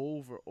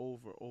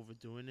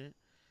overdoing it,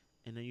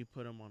 and then you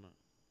put him on a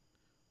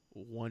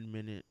 1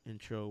 minute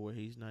intro where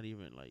he's not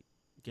even like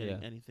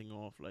getting anything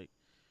off. Like,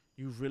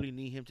 you really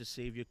need him to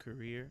save your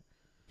career,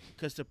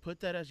 because to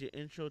put that as your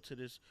intro to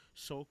this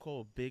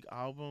so-called big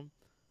album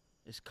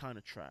is kind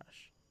of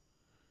trash.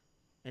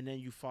 And then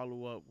you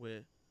follow up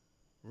with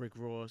Rick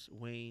Ross,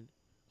 Wayne,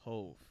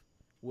 Hove,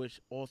 which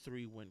all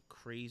three went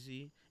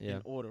crazy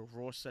in order.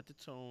 Ross set the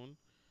tone.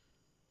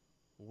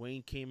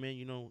 Wayne came in,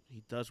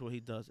 he does what he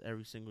does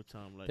every single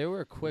time. Like, they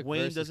were quick.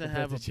 Wayne doesn't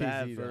have a to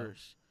bad Jay-Z,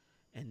 verse,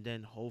 and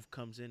then Hove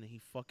comes in and he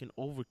fucking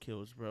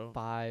overkills, bro.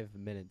 5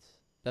 minutes.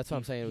 That's what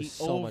I'm saying. It was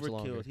so much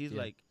longer. He's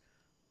like,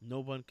 no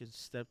one can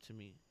step to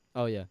me.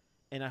 Oh yeah.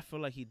 And I feel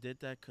like he did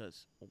that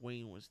because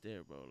Wayne was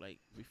there, bro. Like,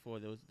 before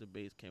there was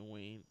debates, can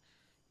Wayne,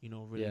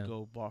 really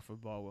go bar for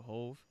bar with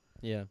Hove?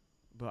 Yeah.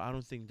 But I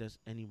don't think there's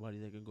anybody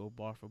that can go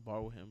bar for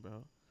bar with him,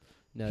 bro.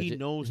 No, he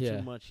knows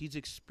too much. He's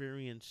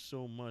experienced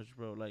so much,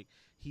 bro. Like,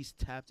 he's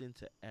tapped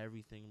into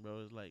everything,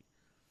 bro. It's like,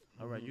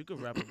 all right, you can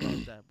rap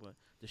about that, but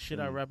the shit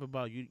I rap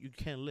about, you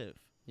can't live.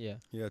 Yeah.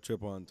 He had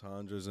triple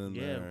entendres in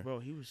there. Yeah, bro.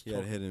 He was He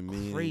had hidden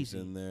meanings crazy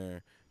in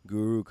there.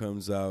 Guru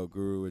comes out.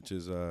 Guru, which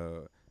is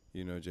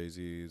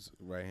Jay-Z's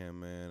right-hand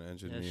man,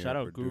 engineer, shout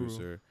out producer.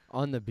 Guru.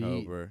 On the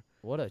beat. Helper.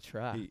 What a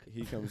track.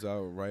 He comes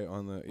out right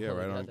on the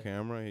right on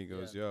camera. He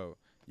goes, "Yo,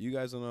 you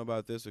guys don't know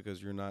about this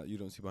because you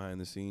don't see behind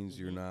the scenes.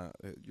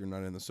 Mm-hmm. You're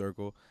not in the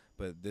circle.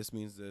 But this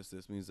means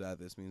this means that,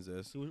 this means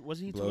this."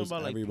 Wasn't he blows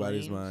talking about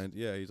everybody's like mind?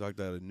 Yeah, he talked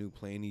about a new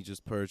plane he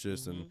just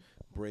purchased and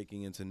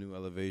breaking into new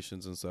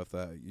elevations and stuff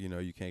that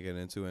you can't get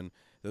into. And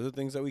those are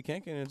things that we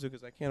can't get into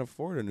because I can't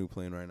afford a new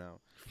plane right now.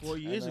 4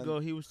 years ago,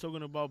 he was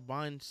talking about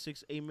buying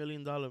 $6-8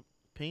 million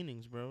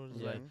paintings, bro.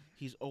 It's like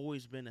he's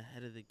always been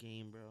ahead of the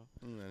game, bro.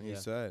 And he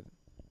said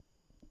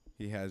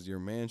he has your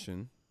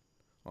mansion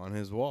on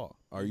his wall.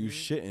 Are you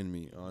shitting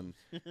me? On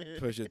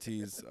Pusha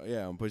T's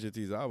on Pusha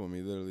T's album,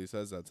 he literally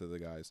says that to the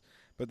guys.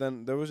 But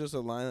then there was just a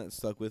line that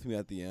stuck with me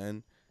at the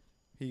end.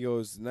 He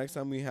goes, "Next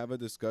time we have a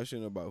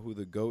discussion about who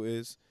the GOAT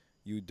is,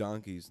 you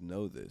donkeys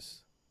know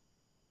this."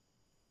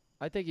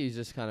 I think he's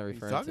just kind of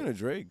referring. He's talking to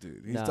Drake,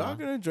 dude. He's Nah.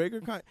 talking to Drake.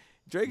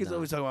 Drake is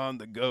always talking about, "I'm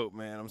the GOAT,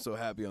 man. I'm so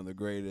happy I'm the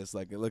greatest.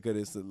 Like, look at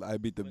this. I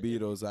beat the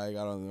Beatles. I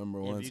got on the number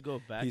If ones." you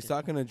go back, He's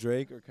talking to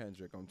Drake or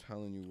Kendrick. I'm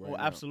telling you right now.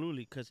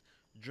 absolutely, because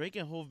Drake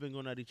and Hov been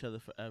going at each other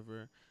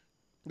forever.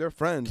 They're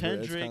friends.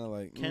 Kendrick, but it's kind of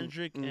like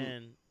Kendrick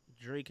and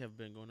Drake have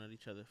been going at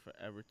each other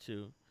forever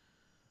too.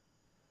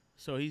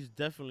 So he's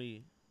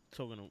definitely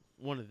talking to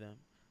one of them.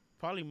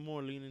 Probably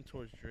more leaning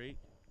towards Drake.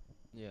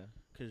 Yeah.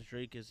 Because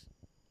Drake is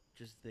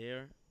just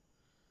there.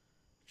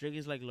 Drake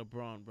is like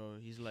LeBron, bro.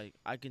 He's like,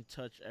 I can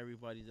touch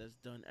everybody that's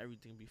done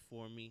everything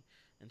before me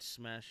and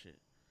smash it.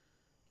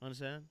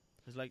 Understand?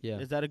 It's like,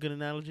 is that a good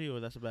analogy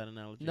or that's a bad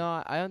analogy?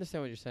 No, I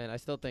understand what you're saying. I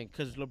still think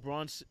Because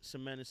LeBron's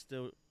cement is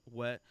still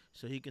wet,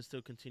 so he can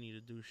still continue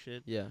to do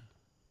shit. Yeah.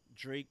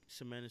 Drake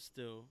cement is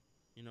still,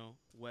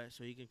 wet,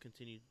 so he can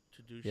continue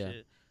to do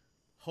shit.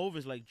 Hov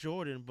is like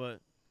Jordan,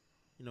 but,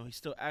 he's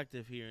still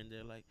active here and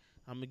there. Like,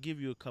 I'm going to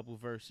give you a couple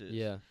verses.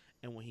 Yeah.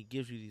 And when he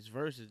gives you these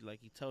verses, like,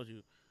 he tells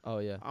you, oh,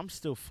 yeah. I'm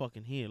still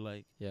fucking here.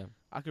 Like,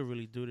 I could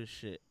really do this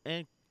shit.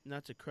 And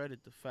not to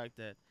credit the fact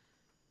that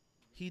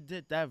he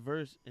did that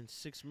verse in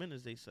 6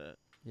 minutes, they said.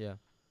 Yeah.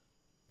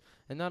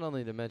 And not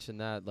only to mention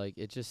that, like,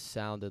 it just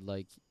sounded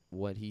like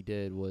what he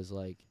did was,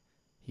 like,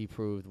 he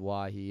proved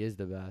why he is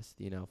the best.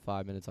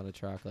 5 minutes on a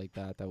track like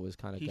that was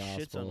kind of gospel.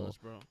 He shits on us,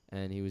 bro.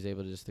 And he was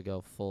able to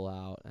go full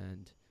out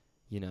and,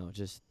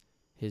 just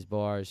his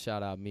bars,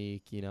 shout out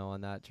Meek,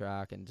 on that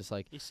track. And just,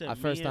 like, the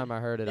first time I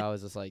heard it, I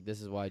was just like,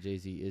 this is why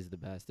Jay-Z is the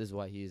best. This is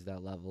why he is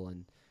that level.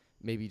 And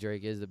maybe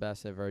Drake is the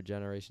best of our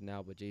generation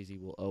now, but Jay-Z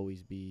will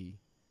always be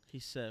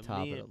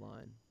top of the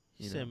line.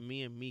 He said,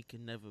 me and Meek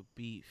can never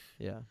beef.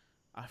 Yeah.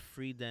 I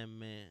freed that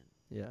man.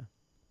 Yeah.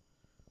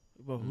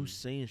 Bro, who's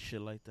saying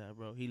shit like that,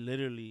 bro? He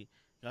literally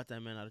got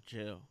that man out of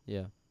jail.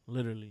 Yeah.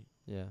 Literally.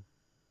 Yeah.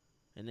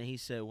 And then he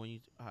said,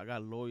 I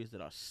got lawyers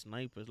that are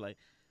snipers. Like,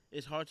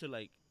 it's hard to,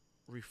 like,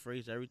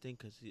 rephrase everything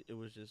because it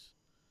was just.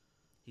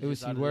 He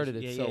worded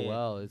it so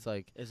well. It's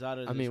like, it's out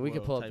of I mean, we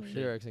could pull up the shit.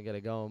 lyrics and get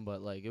it going,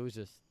 but, like, it was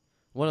just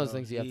one of those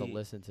things you have to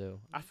listen to.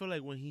 I feel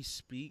like when he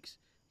speaks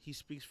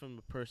from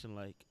the person,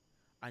 like,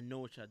 I know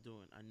what y'all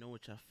doing. I know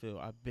what y'all feel.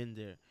 I've been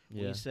there.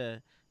 When he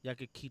said, y'all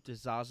could keep the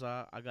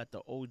Zaza. I got the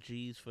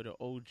OGs for the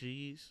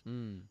OGs.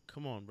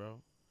 Come on,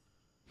 bro.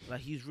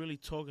 Like, he's really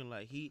talking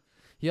like he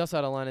also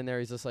had a line in there.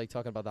 He's just, like,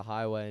 talking about the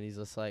highway, and he's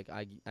just like,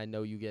 I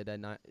know you get that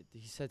night.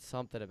 He said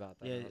something about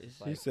that. Yeah,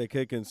 he said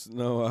kicking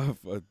snow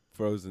off a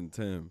frozen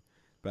Tim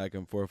back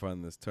and forth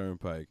on this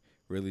turnpike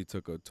really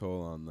took a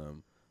toll on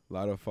them. A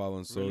lot of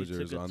fallen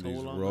soldiers on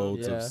these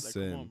roads of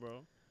sin. Like, come on,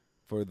 bro.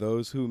 For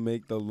those who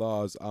make the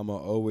laws, I'ma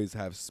always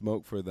have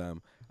smoke for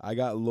them. I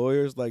got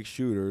lawyers like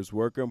shooters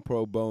working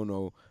pro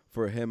bono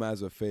for him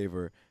as a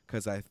favor,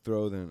 'cause I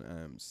throw them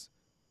M's.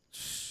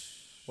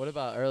 What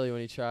about early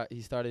when he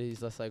started? He's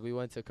just like, we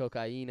went to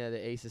Cocaina, the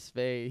Ace of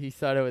Spades. He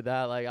started with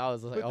that. Like, I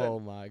was like, oh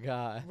my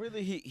god.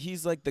 Really,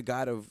 he's like the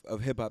god of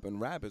hip hop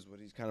and rap is what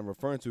he's kind of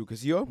referring to,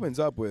 because he opens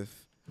up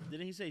with.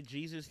 Didn't he say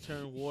Jesus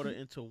turned water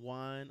into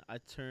wine? I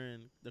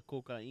turned the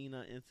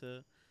cocaina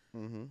into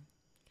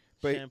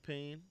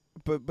champagne.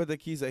 But the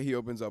keys that he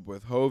opens up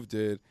with, Hove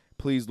did.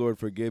 Please, Lord,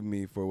 forgive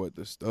me for what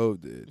the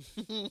stove did.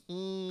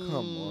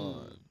 Come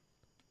on.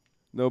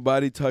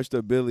 Nobody touched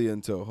a billy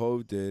until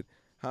Hove did.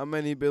 How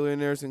many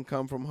billionaires can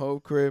come from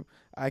Hove crib?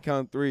 I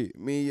count 3.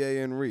 Me, Ye,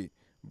 and Ree.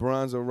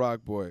 Bronze a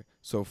rock boy,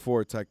 so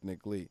 4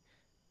 technically.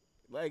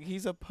 Like,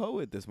 he's a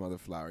poet, this mother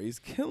flower. He's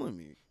killing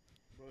me.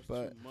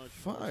 But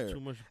fire. Too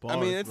much bars, I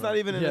mean, it's bro. not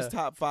even in his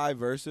top 5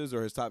 verses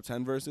or his top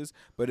 10 verses,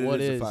 but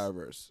it is a fire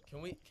verse.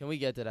 Can we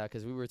get to that?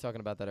 Because we were talking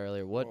about that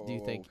earlier. What do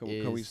you think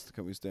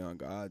Can we stay on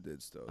God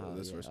did still?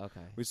 This verse. Okay.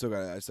 We still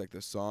got to dissect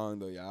the song,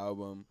 the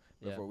album,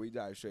 before Yeah. we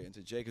dive straight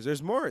into Jay. Because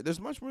there's more. There's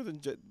much more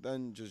than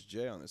just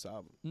Jay on this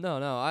album. No,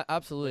 I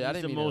absolutely. But I he's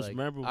didn't the mean most to, like,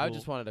 memorable. I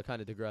just wanted to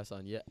kind of digress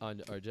on Jay,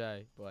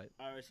 but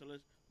All right, so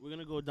we're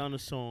gonna go down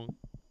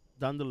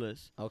the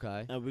list,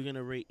 okay. and we're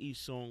gonna rate each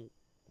song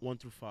 1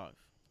 through 5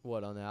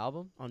 What, on the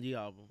album? on the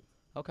album,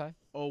 Okay.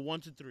 or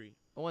 1 to 3.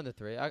 1 to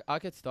 3. I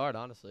could start,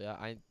 honestly.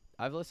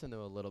 I've listened to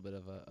a little bit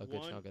of a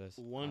good chunk of this.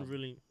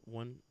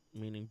 One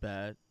meaning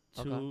bad.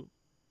 Okay. 2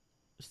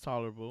 is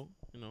tolerable.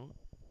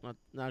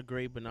 Not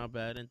great, but not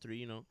bad. And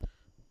 3,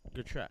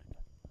 good track.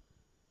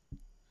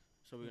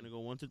 So we're gonna go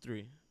 1 to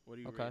 3. What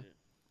do you Okay. rate it?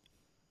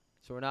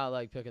 So we're not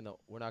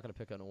gonna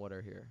pick an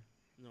order here.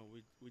 No,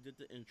 we did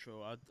the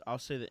intro. I'll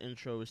say the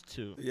intro is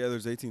 2. Yeah,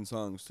 there's 18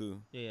 songs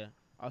too. Yeah,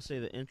 I'll say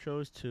the intro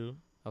is 2.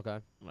 Okay.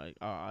 Like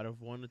out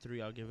of 1 to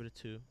 3, I'll give it a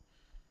 2.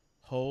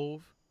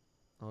 Hove,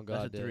 Oh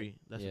God. that's a 3.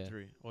 That's yeah. a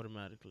 3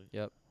 automatically.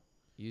 Yep.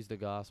 Use the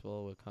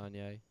Gospel with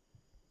Kanye.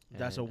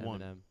 That's a and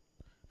 1. Eminem.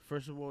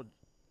 First of all,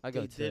 I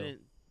go they 2.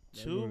 didn't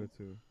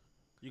 2.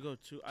 You go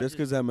 2. Just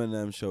because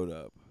Eminem showed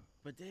up.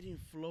 But they didn't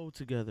flow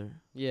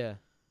together. Yeah.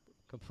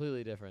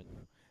 Completely different.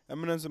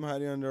 Eminem's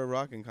hiding under a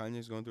rock, and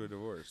Kanye's going through a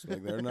divorce.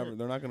 Like they're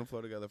not gonna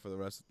flow together for the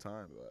rest of the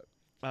time. But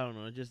I don't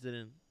know. It just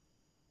didn't.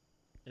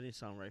 It didn't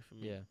sound right for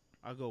me. Yeah.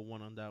 I'll go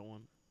 1 on that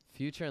one.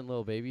 Future and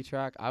Lil Baby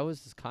track, I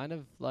was kind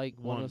of like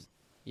 1.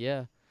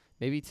 Yeah.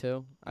 Maybe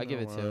 2. I give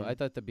it 2. 1. I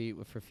thought the beat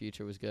for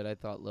Future was good. I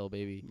thought Lil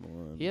Baby.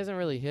 1. He hasn't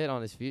really hit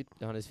on his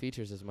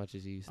features as much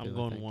as he used to. I'm I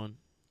going think. 1.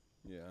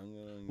 Yeah, I'm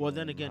going. Well,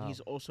 then again, Wow.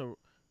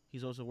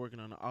 he's also working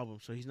on an album,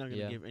 so he's not gonna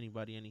Yeah. give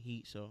anybody any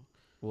heat. So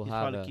We'll he's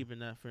have probably a keeping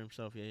that for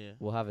himself. Yeah.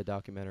 we'll have a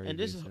documentary. And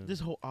review soon. this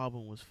whole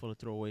album was full of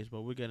throwaways,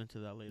 but we'll get into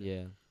that later.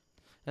 Yeah.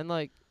 And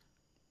like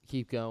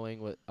keep going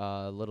with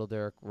Lil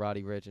Durk,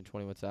 Roddy Ricch, and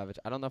 21 Savage.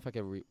 I don't know if I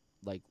could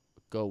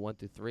go 1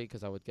 through 3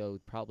 because I would go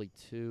probably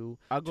 2.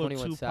 I'll go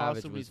 21 2, Savage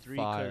possibly was 3,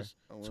 fire.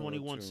 because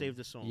 21 saved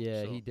the song.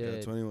 Yeah, so. he Yeah,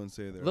 did. 21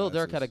 saved their Lil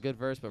Durk had a asses. good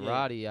verse, but Yeah.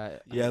 Roddy,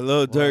 Yeah,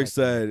 Lil Durk What?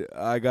 said,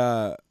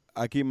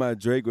 I keep my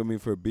Drake with me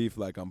for beef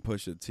like I'm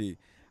Pusha T.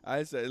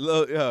 I said,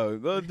 Lil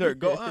Durk,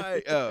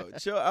 go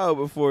chill out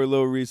before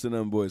Lil Reese and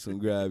them boys can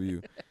grab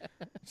you.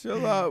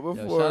 Chill out Yo,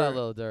 before. shout out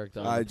Lil Durk.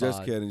 Though, on the Just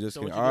pod. kidding.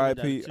 So what'd you give it,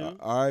 R.I.P. that, 2?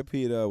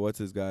 R.I.P. to what's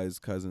his guy's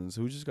cousins?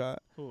 Who just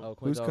got? Who? Oh,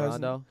 Who's Quinto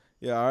cousin? Rondo.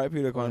 Yeah, R.I.P.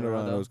 to Quando Quando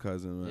Rondo. Rondo's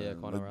cousin, man. Yeah,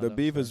 Quando The Rondo,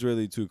 beef sure. is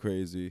really too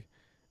crazy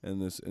in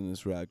this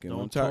rap game.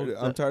 Don't I'm talk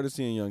I'm tired of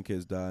seeing young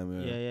kids die,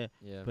 man. Yeah.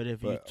 Yeah. But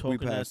if But you we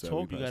talking that passed that,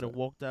 talk, we you gotta passed that.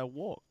 walk that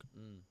walk.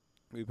 Mm.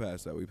 We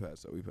passed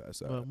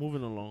that. But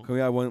moving along. Can we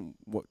have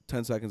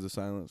 10 seconds of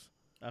silence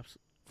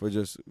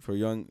Absolutely. for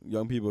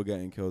young people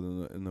getting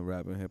killed in the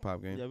rap and hip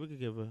hop game? Yeah, we could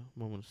give a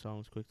moment of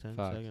silence, quick 10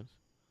 Facts. seconds.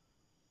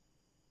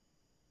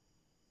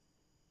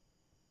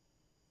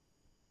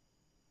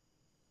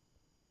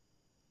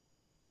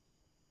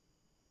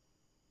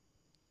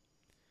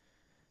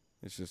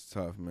 It's just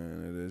tough,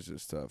 man. It is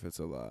just tough. It's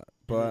a lot,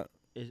 but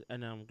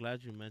And I'm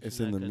glad you mentioned it's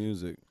that in the 'cause-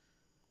 music.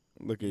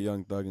 Look at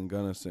Young Thug and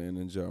Gunna sitting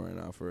in jail right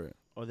now for it.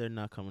 Oh, they're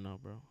not coming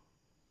out, bro.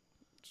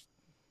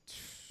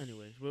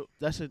 Anyways, well,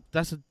 that's a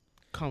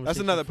conversation. That's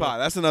another for- pod.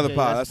 That's another Yeah,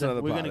 pod. that's That's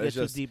another We're pod. gonna get It's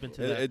too just deep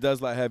into it, that. it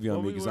does lie heavy on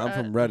Well, me we because were I'm at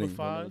from number Reading, one of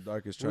 5. the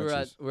darkest We're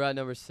trenches. at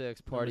number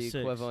 6. Party 6.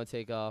 equivalent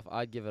takeoff.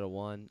 I'd give it a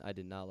 1. I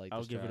did not like. I'll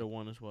this give it track. a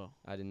 1 as well.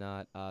 I did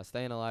not.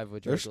 Staying Alive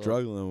with They're Drake.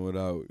 struggling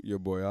without your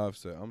boy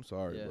Offset. I'm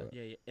sorry, Yeah. but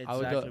Yeah, I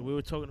would go- exactly. We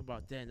were talking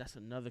about that. That's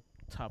another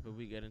topic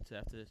we get into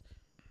after this.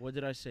 What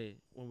did I say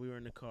when we were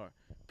in the car?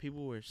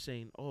 People were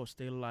saying, "Oh,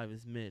 Stay Alive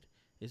is mid.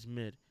 It's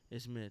mid.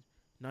 It's mid."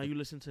 Now you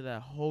listen to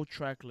that whole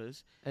track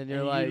list, And you're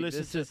and you like,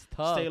 listen this to is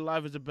tough. Stay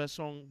Alive is the best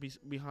song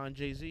behind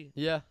Jay-Z.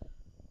 Yeah.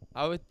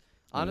 I would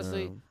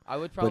honestly. Yeah. I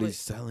would but probably. he's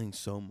selling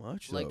so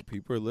much though. like-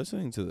 People are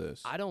listening to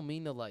this. I don't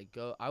mean to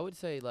go. I would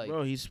say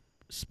Bro, he's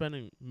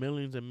spending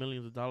millions and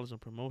millions of dollars on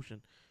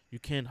promotion. You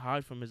can't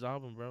hide from his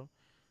album, bro.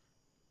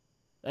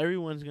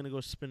 Everyone's gonna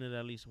go spin it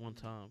at least one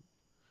time.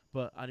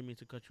 But I didn't mean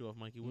to cut you off,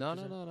 Mikey. What No.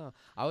 you say?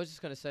 I was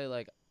just gonna say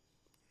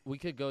we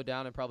could go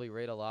down and probably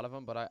rate a lot of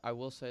them, but I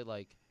will say,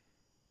 like,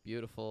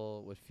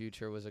 Beautiful with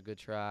Future was a good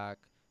track.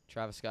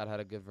 Travis Scott had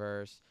a good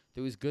verse.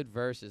 There was good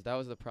verses. That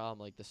was the problem.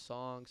 Like, the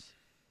songs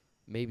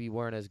maybe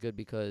weren't as good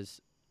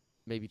because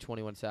maybe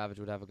 21 Savage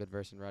would have a good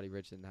verse and Roddy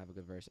Ricch didn't have a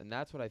good verse. And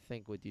that's what I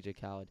think with DJ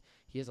Khaled.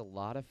 He has a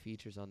lot of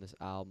features on this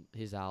album,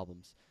 his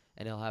albums,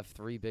 and he'll have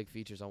 3 big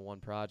features on one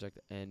project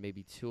and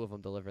maybe 2 of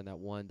them deliver and that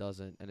one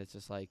doesn't. And it's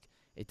just like,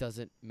 it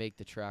doesn't make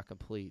the track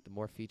complete. The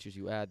more features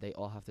you add, they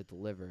all have to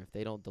deliver. If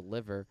they don't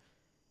deliver,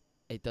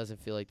 it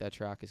doesn't feel like that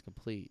track is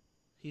complete.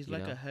 He's You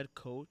like know? a head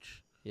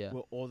coach Yeah.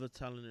 with all the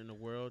talent in the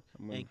world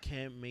and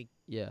can't make.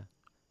 Yeah.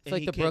 It's and like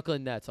he the can't-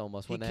 Brooklyn Nets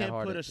almost He when they had can't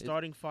Harden. put a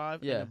starting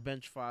 5 yeah. and a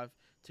bench 5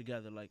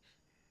 together. Like,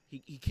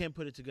 he can't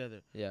put it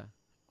together. Yeah.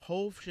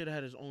 Hove should have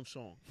had his own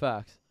song.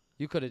 Facts.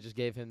 You could have just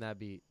gave him that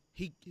beat.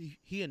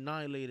 He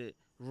annihilated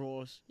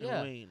Ross and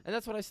Yeah. Wayne. And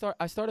that's what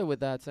I started with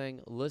that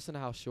saying, listen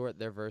how short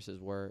their verses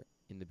were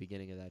in the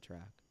beginning of that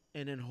track.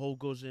 And then Hove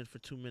goes in for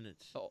 2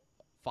 minutes. Oh,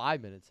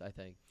 5 minutes, I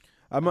think.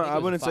 I think it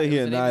was wouldn't a say fi- he it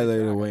was an 8-minute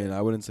annihilated track, I Wayne. think.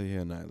 I wouldn't say he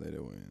annihilated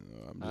Wayne.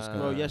 I'm just Uh, gonna.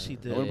 Bro, yes, he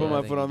did. I wouldn't Yeah, put I my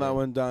think foot he on that did.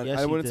 one, Don. Yes,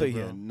 I he wouldn't did, say he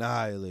bro.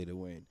 annihilated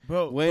Wayne.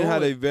 Bro, Wayne go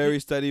had a with- very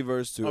steady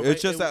verse too. Okay,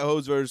 It's just it that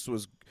Ho's verse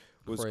was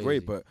Crazy.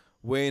 great, but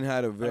Wayne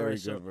had a very Alright,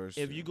 good so verse.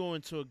 if too. you go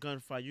into a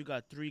gunfight, you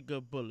got 3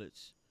 good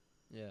bullets,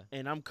 Yeah.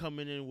 and I'm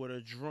coming in with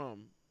a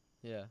drum.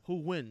 Yeah. Who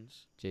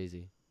wins?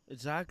 Jay-Z.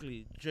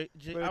 Exactly. But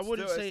I it's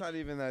wouldn't still, say it's not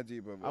even that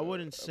deep of I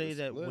wouldn't of a say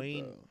that split,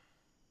 Wayne though.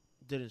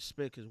 didn't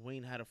spit because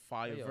Wayne had a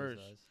fire He verse,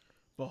 always does.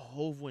 but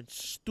Hove went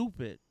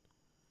stupid.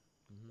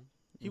 Mhm.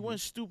 He went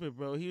stupid,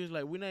 bro. He was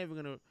like, "We're not even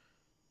gonna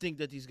think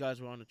that these guys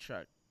were on the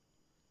track."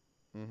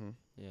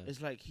 Yeah.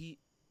 It's like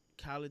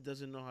Khaled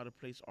doesn't know how to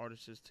place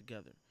artists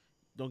together.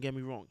 Don't get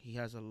me wrong; he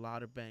has a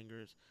lot of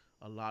bangers,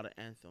 a lot of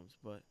anthems,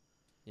 but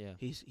Yeah.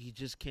 he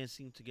just can't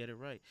seem to get it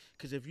right.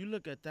 Because if you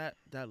look at that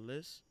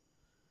list,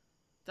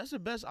 that's the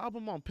best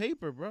album on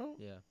paper, bro.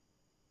 Yeah.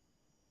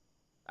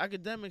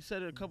 Academic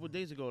said it a couple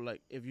days ago.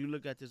 Like, if you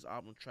look at this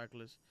album track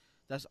list,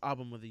 that's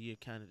album of the year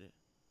candidate.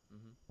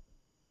 Mhm.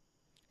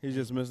 He's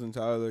just missing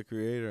Tyler the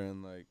Creator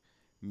and like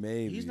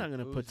maybe He's not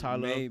gonna put Boozy.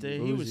 Tyler up Maybe. there.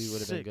 He was Boozy would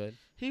have been sick. good.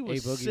 He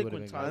was Boogie sick would've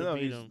when been good. I Tyler know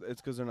beat him.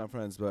 it's because they're not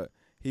friends, but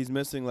he's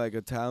missing like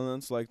a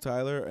talents like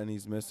Tyler, and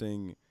he's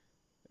missing.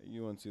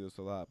 You won't see this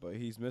a lot, but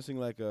he's missing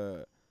like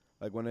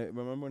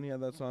remember when he had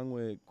that song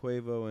with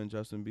Quavo and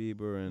Justin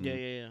Bieber and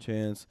Yeah.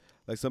 Chance,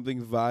 like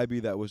something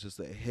vibey that was just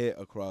a hit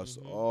across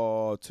Mhm.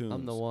 all tunes.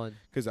 I'm the one.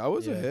 Because that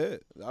was a Yeah.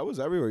 hit. That was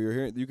everywhere. You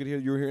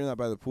were hearing that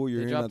by the pool. You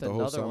were They hearing that dropped the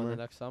whole another one summer. the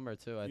next summer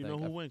too. I You think.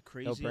 know I who went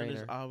crazy on this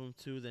no-brainer. album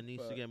too that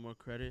needs to But- get more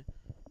credit?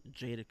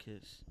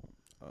 Jadakiss.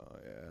 Oh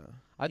yeah.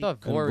 I thought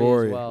And Vori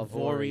Vori. as well.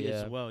 Vori yeah.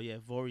 as well. Yeah,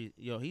 Vori.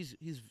 Yo, he's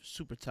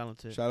super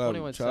talented. Shout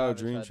 21 out Savage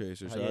Dream had- Chasers.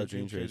 had- Shout yeah, out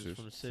Dream Chasers.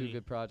 from the Two city.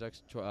 good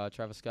projects.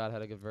 Travis Scott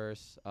had a good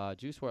verse.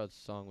 Juice WRLD's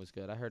song was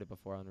good. I heard it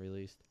before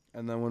unreleased.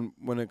 And then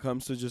when it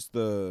comes to just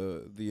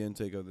the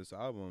intake of this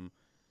album,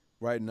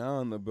 right now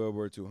on the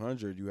Billboard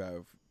 200, you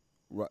have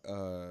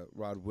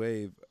Rod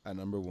Wave at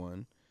number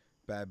 1,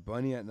 Bad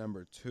Bunny at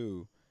number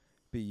 2,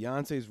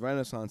 Beyonce's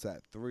Renaissance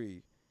at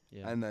 3,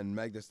 Yeah. and then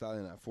Meg Thee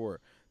Stallion at 4.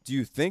 Do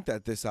you think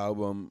that this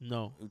album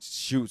No,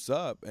 shoots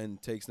up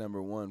and takes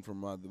number 1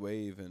 from Rod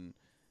Wave and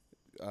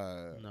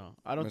no,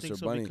 I don't think Mr.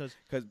 so Bunny? because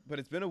But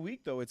it's been a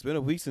week though. It's been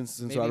a week since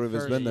Maybe Rod Wave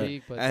has first been there,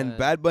 week, but and then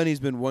Bad Bunny's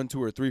been 1,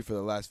 2, or 3 for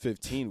the last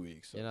 15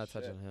 weeks. So You're not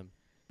shit. touching him.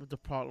 but the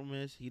problem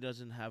is he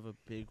doesn't have a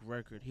big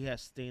record. He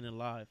has Stayin'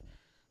 Alive.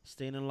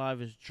 Stayin'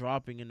 Alive is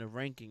dropping in the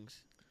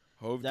rankings.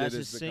 Hove That's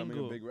Did is his becoming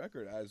single. a big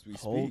record as we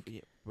Hove, speak.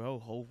 yeah, bro,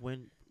 Hove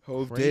went.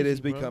 Hove crazy, Did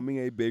is bro. becoming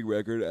a big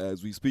record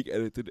as we speak,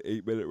 and it's an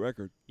 8-minute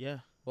record. Yeah,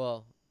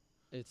 Well,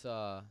 it's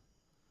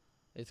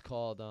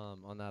called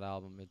on that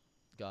album.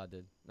 God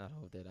did, not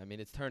Hove did. I mean,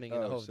 it's turning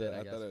into Hove did.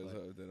 I guess. thought it was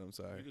but Hove Did. I'm you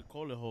sorry. could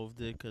call it Hove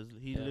did because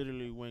he Yeah.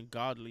 literally went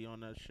godly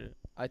on that shit.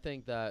 I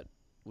think that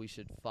we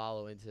should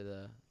follow into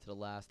the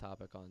last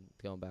topic on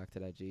going back to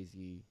that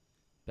Jay-Z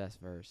best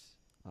verse.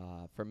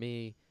 For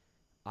me,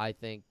 I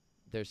think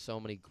there's so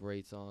many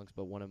great songs,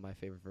 but one of my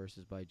favorite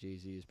verses by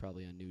Jay-Z is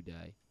probably A New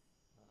Day.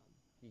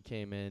 He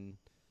came in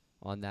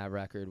on that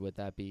record with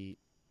that beat.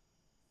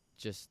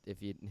 Just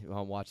if you want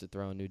to watch the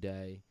Throne, New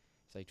Day,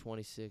 it's like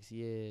 26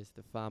 years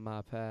to find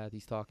my path.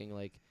 He's talking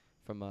like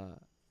from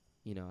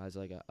as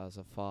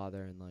a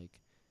father and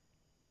like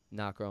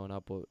not growing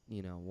up with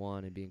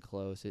one and being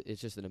close.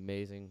 It's just an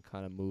amazing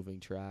kind of moving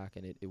track,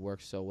 and it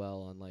works so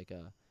well on like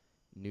a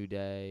New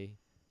Day,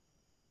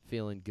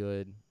 feeling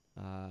good.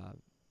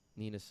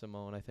 Nina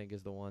Simone, I think,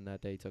 is the one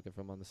that they took it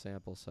from on the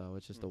sample. So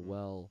it's just a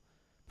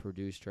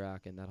well-produced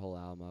track, and that whole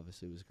album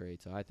obviously was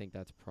great. So I think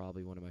that's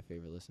probably one of my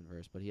favorite listen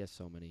verse. But he has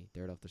so many.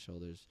 Dirt Off the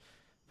Shoulders,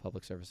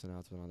 Public Service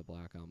Announcement on the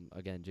Black Album.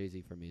 Again,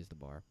 Jay-Z for me is the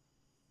bar.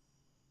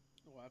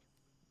 Oh,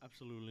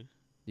 absolutely.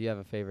 Do you have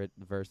a favorite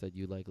verse that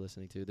you like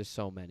listening to? There's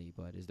so many,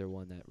 but is there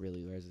one that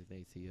really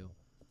resonates to you?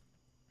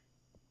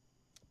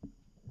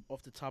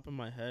 Off the top of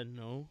my head,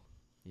 no,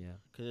 Yeah.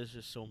 because there's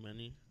just so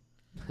many.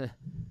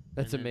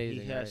 That's And then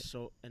amazing, He right?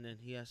 has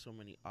he has so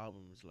many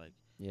albums. Like,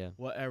 Yeah.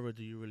 what era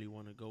do you really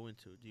want to go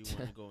into? Do you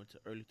want to go into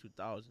early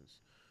 2000s,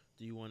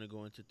 Do you want to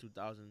go into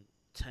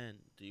 2010?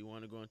 Do you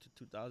want to go into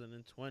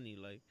 2020?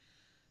 Like,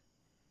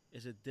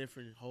 it's a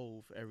different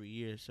Hove every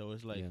year. So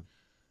it's like Yeah.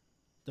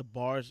 the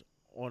bars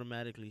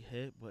automatically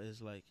hit, but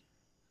it's like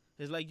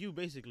you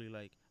basically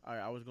like, all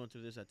right, I was going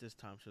through this at this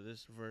time, so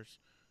this verse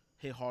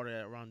hit harder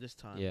at around this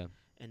time. Yeah.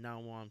 And now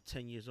when I'm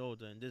 10 years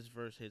older, and this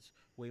verse hits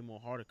way more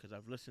harder because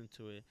I've listened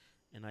to it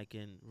and I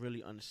can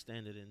really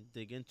understand it and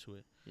dig into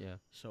it. Yeah.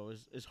 So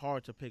it's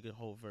hard to pick a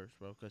whole verse,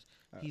 bro, because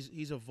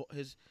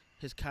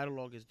his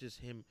catalog is just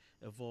him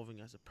evolving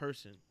as a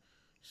person.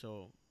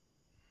 So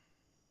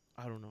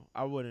I don't know.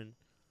 I would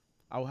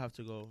have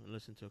to go and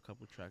listen to a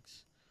couple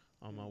tracks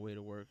on my way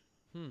to work.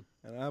 And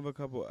I have a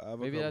couple.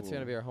 Maybe that's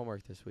gonna be our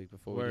homework this week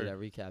before we Word. do that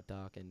recap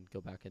doc and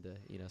go back into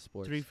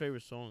sports. 3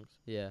 favorite songs.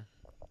 Yeah.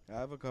 I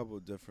have a couple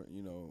different,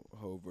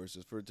 Hove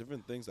verses for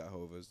different things that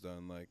Hove has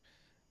done. Like,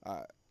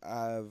 I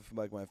have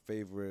like my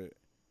favorite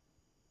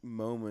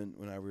moment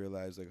when I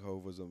realized like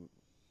Hove was a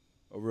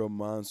real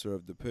monster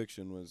of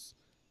depiction was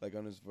like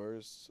on his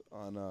verse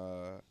on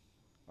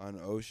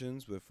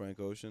Oceans with Frank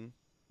Ocean.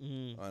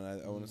 On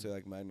I want to say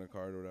like Magna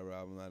Carta or whatever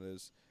album that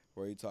is,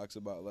 where he talks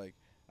about like,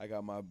 I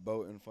got my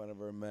boat in front of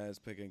her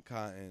mast picking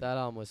cotton. That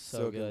album was so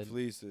silken good.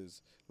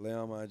 fleeces, lay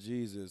on my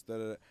Jesus,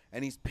 da-da-da.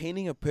 And he's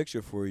painting a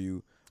picture for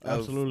you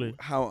of Absolutely.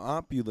 how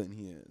opulent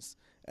he is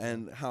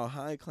and how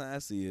high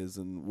class he is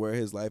and where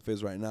his life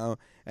is right now.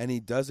 And he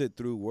does it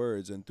through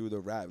words and through the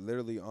rap,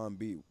 literally on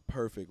beat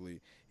perfectly.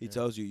 He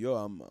tells you, yo,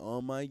 I'm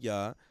on my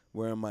yacht,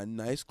 wearing my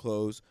nice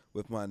clothes,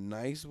 with my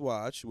nice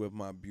watch, with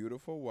my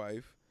beautiful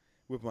wife,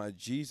 with my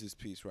Jesus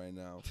piece right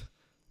now.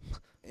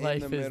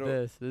 Life is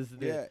this. This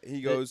is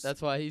he goes.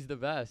 That's why he's the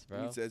best,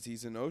 bro. He says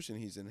he's in ocean.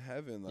 He's in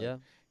heaven. Like, Yeah.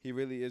 He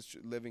really is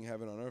living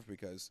heaven on earth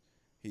because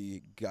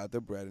he got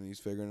the bread and he's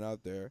figuring it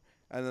out there.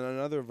 And then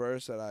another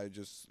verse that I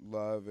just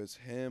love is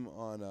him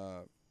on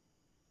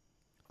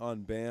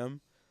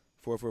BAM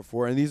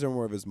 444. And these are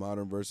more of his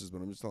modern verses,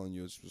 but I'm just telling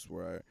you, it's just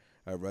where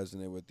I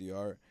resonate with the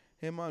art.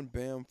 Him on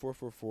BAM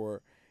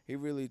 444, he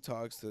really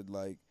talks to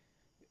like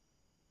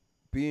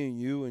being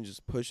you and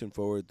just pushing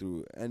forward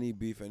through any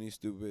beef, any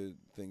stupid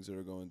things that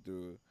are going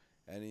through,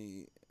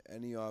 any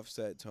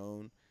offset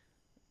tone,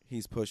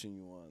 he's pushing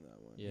you on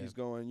that one. Yeah. He's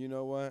going, you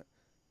know what?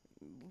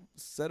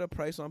 Set a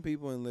price on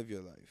people and live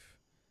your life.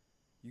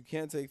 You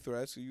can't take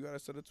threats, so you got to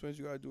set a twins,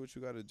 you got to do what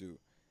you got to do.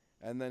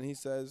 And then he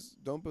says,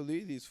 don't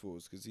believe these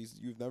fools, because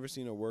you've never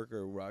seen a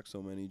worker rock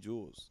so many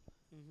jewels.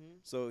 Mm-hmm.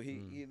 So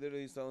he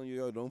literally is telling you,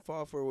 yo, don't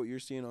fall for what you're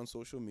seeing on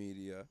social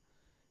media.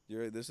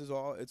 It's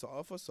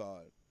all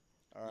facade.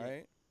 All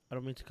right. I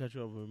don't mean to cut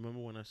you off, but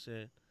remember when I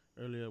said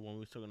earlier when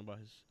we was talking about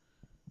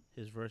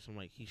his verse, I'm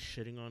like, he's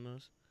shitting on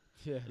us.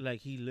 Yeah.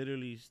 Like, he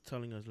literally is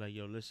telling us, like,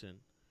 yo,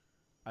 listen,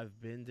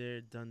 I've been there,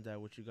 done that,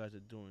 what you guys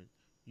are doing.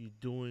 You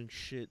doing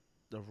shit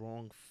the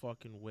wrong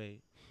fucking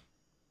way.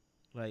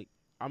 Like,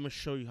 I'm going to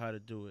show you how to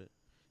do it.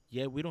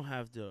 Yeah, we don't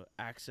have the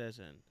access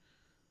and,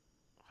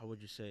 how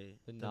would you say?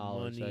 The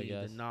knowledge, money, I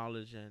guess. the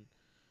knowledge,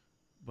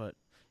 but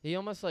He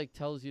almost like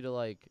tells you to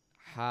like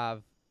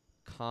have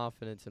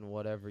confidence in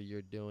whatever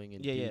you're doing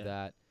and do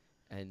that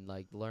and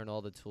like learn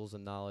all the tools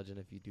and knowledge, and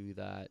if you do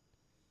that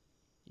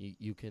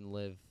you can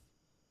live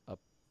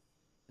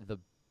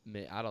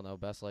I don't know,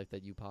 best life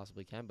that you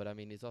possibly can. But I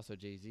mean, it's also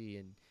Jay-Z,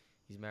 and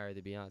he's married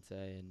to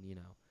Beyonce, and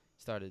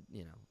started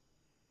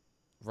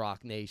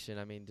Rock Nation.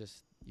 I mean,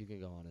 just you can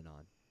go on and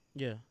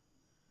on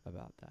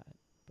about that.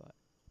 But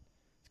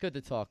it's good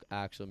to talk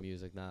actual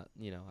music, not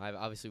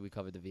obviously we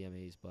covered the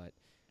VMAs, but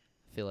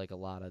I feel like a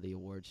lot of the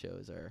award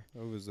shows are.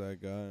 Who was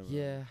that guy? Man?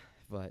 Yeah,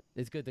 but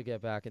it's good to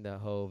get back into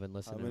Hove and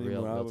listen How to many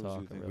real more albums talk.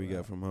 do you think and we real get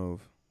rap. from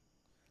Hove?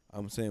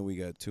 I'm saying we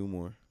got 2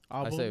 more.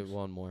 albums. I say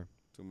one more.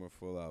 2 more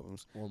full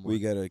albums. One more. We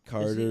get a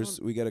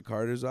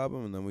Carter's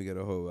album, and then we get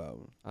a Hove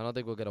album. I don't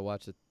think we'll get to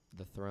watch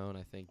the Throne.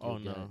 I think Oh,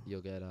 you'll no.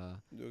 You'll get a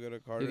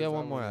Carter's You'll get one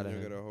album, more and out of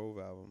you'll him. get a Hove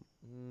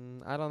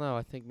album. I don't know.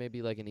 I think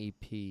maybe like an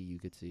EP you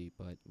could see,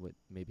 but with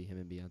maybe him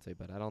and Beyonce.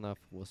 But I don't know if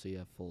we'll see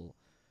a full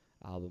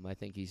album. I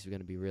think he's going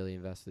to be really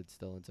invested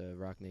still into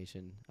Rock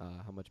Nation,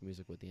 how much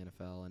music with the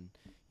NFL, and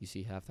you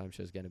see halftime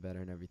shows getting better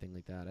and everything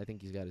like that. I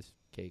think he's got his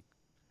cake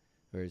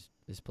or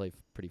his plate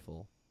pretty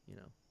full.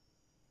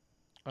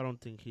 I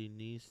don't think he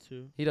needs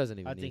to. He doesn't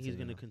even. I think he's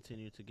going to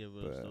continue to give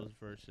us But those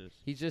verses.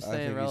 He's just I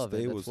staying think he relevant.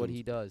 That's staples what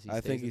he does.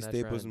 I think he stays in that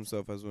staples trend.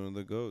 himself as one of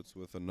the GOATs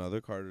with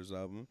another Carter's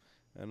album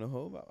and a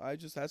Hove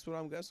album. That's what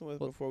I'm guessing with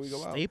before we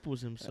go out.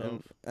 Staples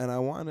himself. And I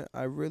want it.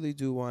 I really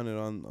do want it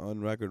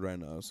on record right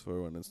now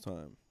for when it's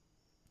time.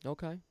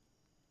 Okay.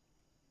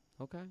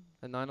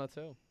 At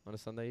 9:02 on a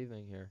Sunday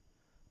evening here,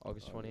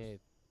 August 28th.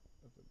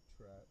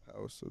 Trap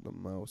House of the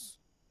Mouse.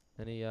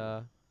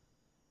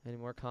 Any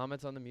more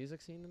comments on the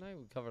music scene tonight?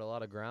 We covered a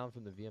lot of ground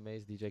from the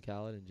VMAs, DJ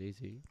Khaled and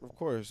Jay-Z. Of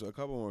course, a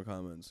couple more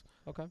comments.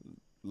 Okay.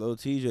 Lil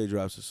TJ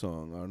drops a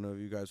song. I don't know if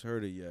you guys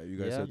heard it yet. You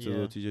guys Yeah. heard to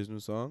Lil TJ's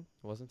new song?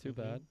 Wasn't too Mhm.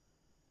 bad.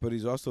 But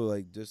he's also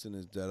like dissing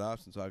his dead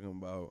ops and talking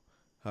about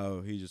how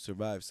he just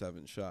survived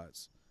 7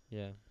 shots.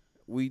 Yeah.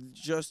 We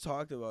just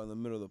talked about in the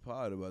middle of the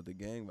pod about the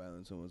gang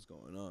violence and what's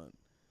going on.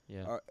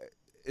 Yeah.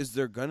 is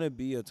there gonna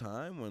be a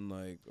time when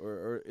like,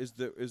 or is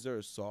there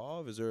a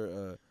solve? Is there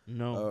a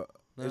No.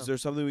 No. is there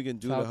something we can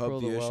It's do how to help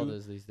cruel the the world issue?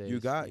 is these days. You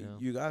got know?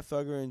 you got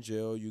Thugger in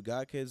jail. You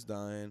got kids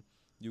dying.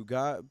 You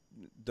got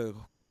the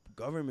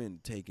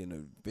government taking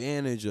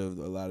advantage of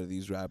a lot of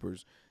these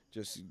rappers,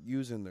 just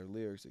using their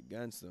lyrics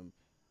against them.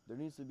 There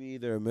needs to be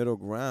either a middle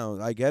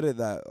ground. I get it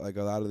that like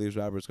a lot of these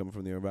rappers come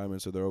from the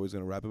environment, so they're always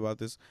gonna rap about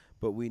this.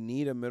 But we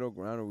need a middle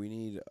ground, or we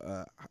need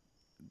a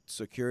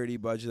security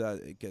budget that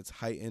it gets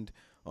heightened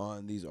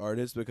on these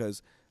artists,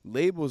 because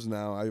labels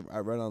now, I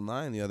read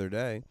online the other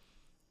day,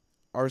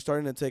 are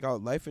starting to take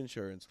out life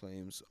insurance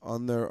claims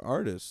on their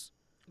artists.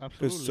 Because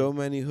Absolutely. so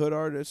many hood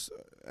artists,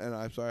 and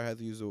I'm sorry I had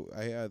to use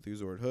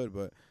the word hood,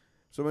 but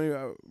so many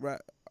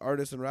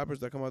artists and rappers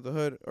that come out the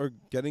hood are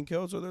getting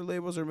killed, so their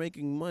labels are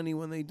making money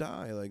when they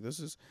die. Like this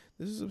is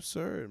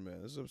absurd,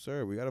 man. This is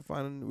absurd. We gotta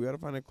find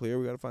it clear.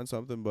 We gotta find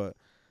something. But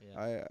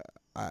Yeah.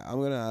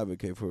 I'm gonna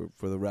advocate for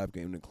the rap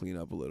game to clean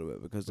up a little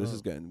bit, because this Bro,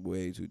 is getting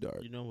way too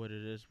dark. You know what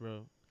it is,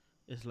 bro?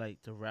 It's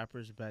like the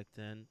rappers back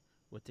then,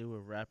 what they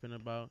were rapping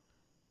about,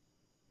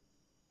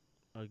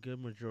 a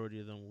good majority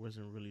of them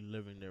wasn't really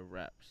living their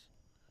raps.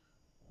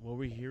 What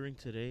we're hearing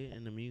today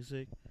in the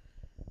music,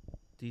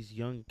 these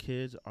young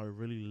kids are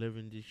really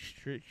living this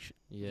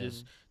Yeah.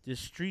 this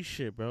street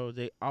shit, bro.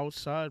 They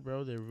outside,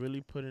 bro. They're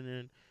really putting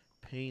in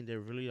pain. They're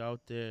really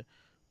out there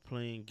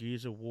playing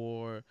Gears of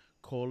War,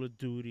 Call of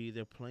Duty.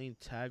 They're playing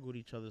tag with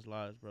each other's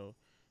lives, bro.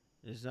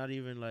 It's not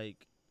even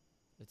like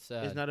It's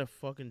sad. it's not a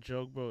fucking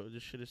joke, bro.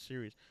 This shit is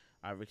serious.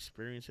 I've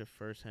experienced it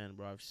firsthand,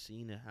 bro. I've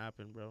seen it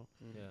happen, bro.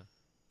 Yeah.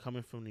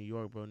 Coming from New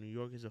York, bro. New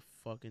York is a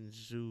fucking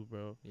zoo,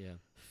 bro. Yeah.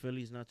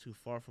 Philly's not too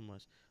far from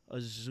us. A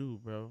zoo,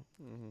 bro.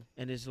 Mm-hmm.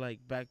 And it's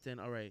like back then,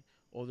 all right,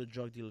 all the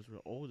drug dealers were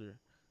older.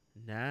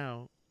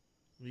 Now,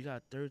 we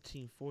got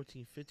 13,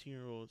 14,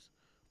 15-year-olds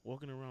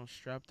walking around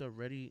strapped up,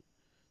 ready.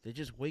 They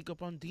just wake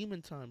up on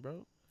demon time,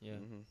 bro. Yeah.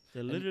 Mm-hmm.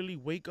 They literally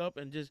wake up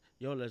and just,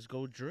 yo, let's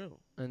go drill.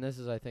 And this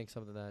is, I think,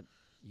 something that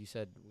you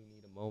said we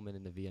need a moment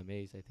in the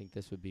VMAs. I think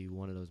this would be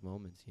one of those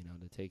moments,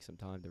 to take some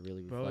time to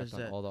really Bro, reflect is on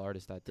that all the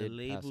artists that the did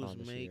pass labels on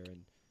this make year.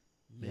 And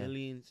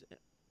millions.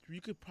 You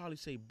could probably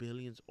say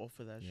billions off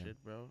of that Yeah.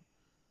 shit, bro.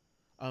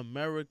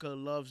 America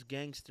loves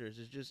gangsters.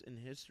 It's just in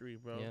history,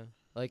 bro. yeah,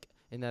 like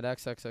in that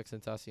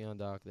XXXTentacion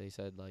doc, they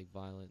said like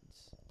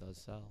violence does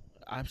sell.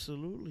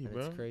 Absolutely, And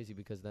bro. it's crazy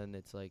because then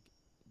it's like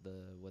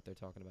what they're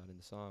talking about in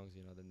the songs,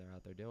 then they're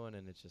out there doing,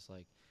 and it's just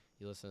like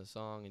you listen to a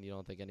song and you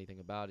don't think anything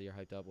about it, you're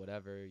hyped up,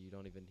 whatever, you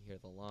don't even hear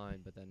the line,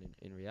 but then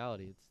in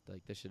reality, it's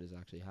like this shit is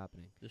actually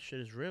happening. This shit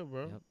is real,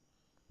 bro. Yep.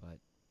 But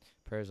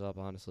prayers up,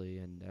 honestly,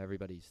 and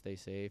everybody stay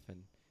safe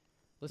and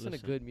listen to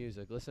Listen. good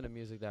music. Listen to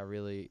music that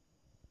really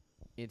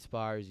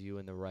inspires you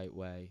in the right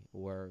way,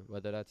 or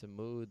whether that's a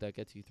mood that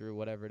gets you through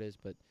whatever it is,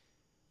 but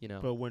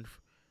But when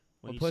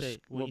When you push- say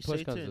when you push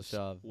say comes to to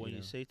shove, when you you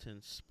know. say to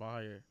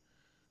inspire,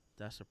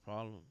 that's a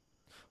problem.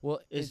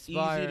 well, It's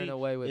inspire easy in to- a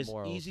way with It's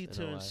morals. easy in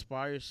to a way.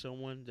 inspire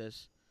someone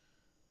that's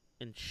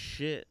in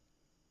shit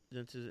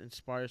than to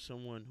inspire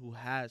someone who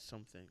has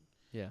something.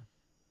 Yeah.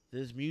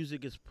 This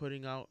music is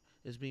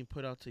being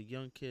put out to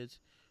young kids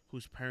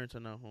whose parents are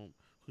not home,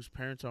 whose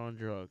parents are on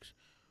drugs,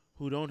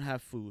 who don't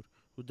have food,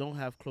 who don't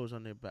have clothes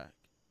on their back.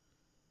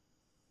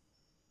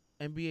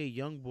 NBA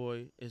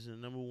YoungBoy is the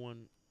number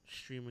one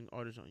streaming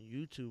artist on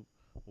YouTube.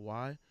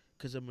 Why?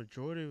 Because a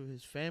majority of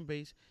his fan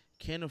base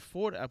can't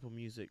afford Apple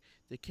Music.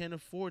 They can't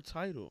afford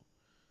Tidal.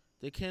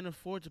 They can't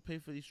afford to pay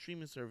for these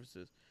streaming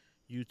services.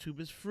 YouTube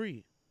is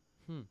free.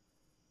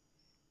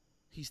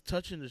 He's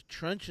touching the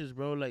trenches,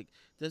 bro. Like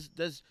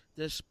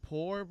there's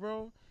poor,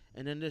 bro,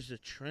 and then there's the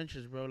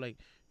trenches, bro. Like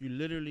you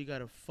literally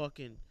gotta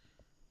fucking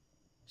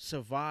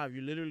survive.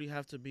 You literally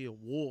have to be a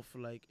wolf.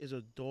 Like it's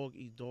a dog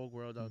eat dog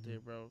world out there,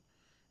 bro.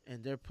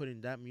 And they're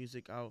putting that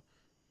music out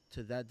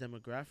to that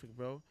demographic,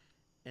 bro.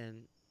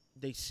 And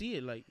they see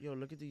it like, yo,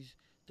 look at these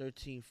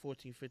 13,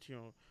 14,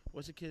 15-year-old.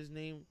 What's the kid's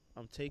name?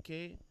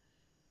 TK.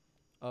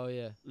 Oh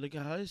yeah. Look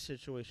at how his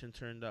situation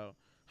turned out.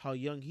 How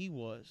young he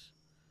was.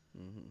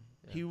 Mm-hmm.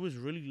 Yeah. He was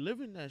really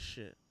living that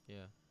shit.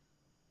 Yeah.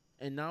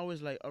 And now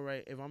it's like, all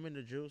right, if I'm in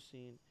the drill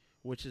scene,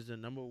 which is the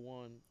number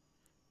one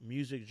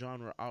music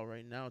genre out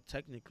right now,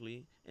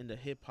 technically in the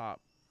hip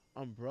hop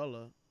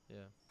umbrella,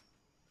 Yeah.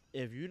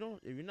 if you're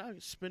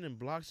not spinning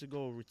blocks to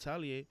go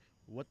retaliate,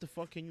 what the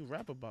fuck can you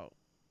rap about?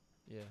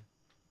 Yeah.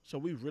 So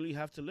we really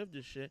have to live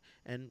this shit,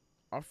 and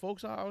our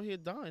folks are out here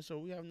dying, so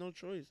we have no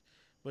choice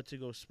but to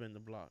go spin the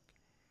block.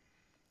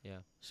 Yeah.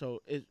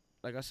 So it,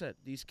 like I said,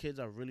 these kids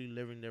are really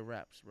living their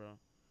raps, bro.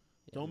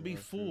 Yeah. Don't be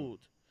that's true. fooled.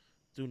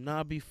 Do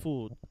not be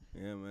fooled.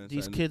 Yeah, man.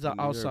 These And kids the are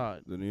New York-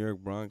 outside. The New York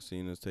Bronx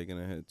scene is taking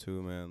a hit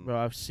too, man. Bro,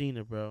 I've seen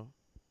it, bro.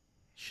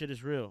 Shit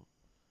is real.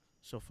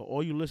 So for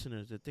all you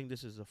listeners that think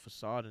this is a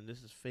facade and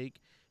this is fake,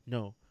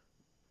 no.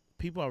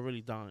 People are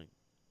really dying.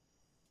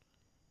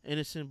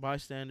 Innocent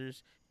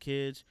bystanders,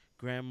 kids,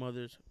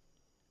 grandmothers,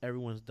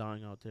 everyone's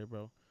dying out there,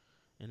 bro.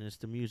 And it's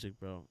the music,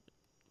 bro.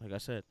 Like I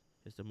said,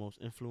 it's the most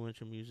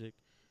influential music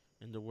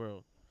in the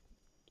world.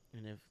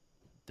 And if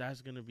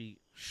that's going to be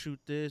shoot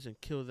this and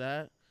kill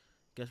that,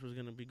 Guess what's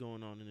gonna be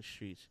going on in the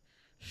streets?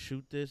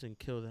 Shoot this and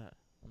kill that.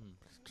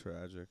 It's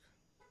tragic.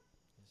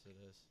 Yes, it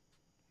is.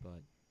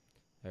 But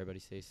everybody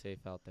stay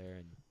safe out there.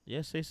 And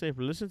Yeah, stay safe.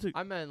 Listen to.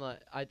 I meant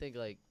like I think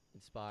like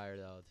inspire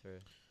though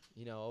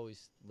to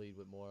always lead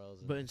with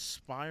morals. But and,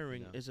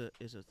 inspiring know. is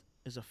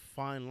a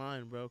fine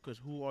line, bro. Because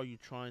who are you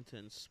trying to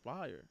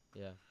inspire?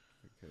 yeah.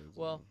 Because,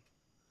 Well,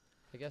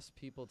 I guess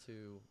people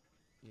to,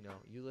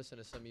 you listen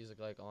to some music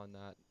like on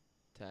that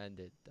to end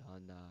it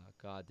on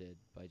God Did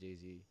by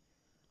Jay-Z.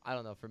 I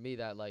don't know. For me,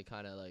 that like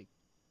kind of like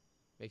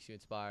makes you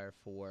inspire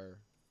for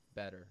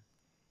better,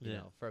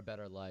 for a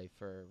better life,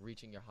 for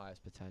reaching your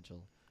highest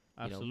potential.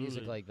 Absolutely.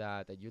 Music like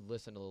that you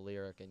listen to the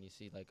lyric and you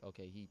see like,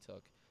 okay, he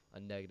took a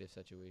negative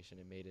situation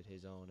and made it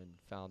his own and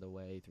found a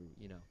way through,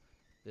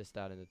 this,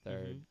 that, and the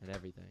third and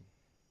everything.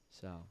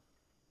 So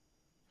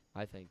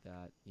I think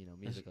that,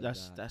 music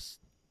that's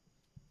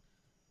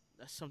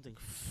something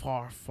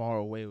far, far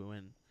away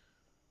when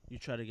you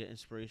try to get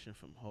inspiration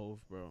from Hove,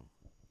 bro.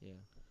 Yeah.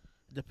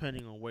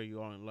 Depending on where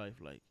you are in life,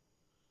 like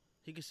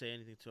he could say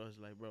anything to us,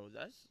 like, bro,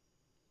 that's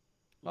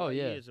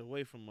years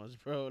away from us,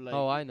 bro. Like,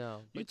 I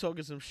know. You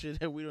talking some shit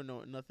that we don't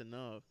know nothing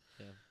of.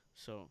 Yeah.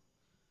 So,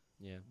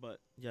 yeah. but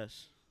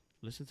yes,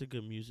 listen to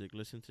good music.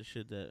 Listen to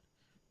shit that,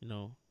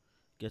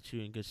 gets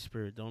you in good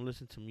spirit. Don't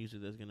listen to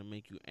music that's gonna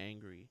make you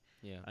angry.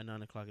 Yeah. At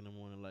 9 o'clock in the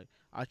morning. Like,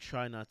 I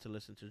try not to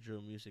listen to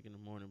drill music in the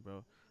morning,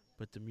 bro.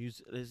 But the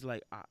music is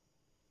like I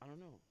don't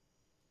know.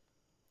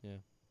 Yeah.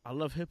 I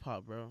love hip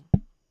hop, bro.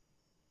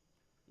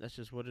 That's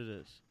just what it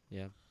is.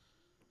 Yeah.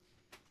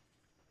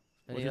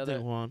 What do you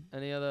think, Juan?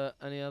 Any other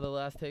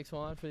last takes,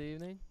 Juan, for the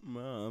evening? No,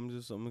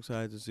 I'm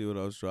excited to see what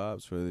else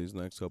drops for these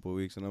next couple of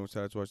weeks, and I'm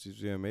excited to watch these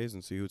VMAs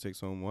and see who takes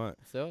home what.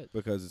 Let's do it.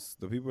 Because it's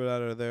the people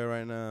that are there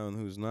right now and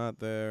who's not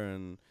there,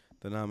 and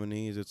the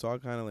nominees. It's all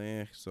kind of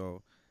like,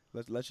 so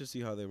let's just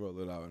see how they roll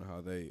it out and how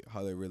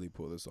they really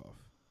pull this off.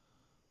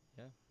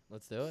 Yeah,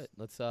 let's do it.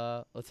 Let's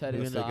head Let's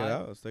inside. take it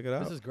out. Let's take it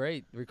out. This is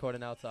great.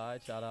 Recording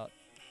outside. Shout out,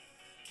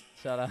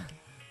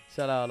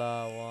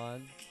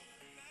 Juan.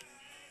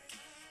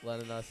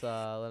 Letting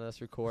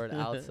us record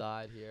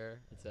outside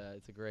here. It's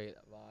a great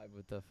vibe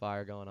with the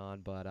fire going on.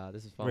 But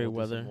this is fun. Great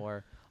We'll do weather. some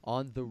more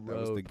on the That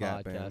was road the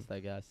Gap podcast, Band. I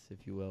guess,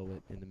 if you will,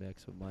 in the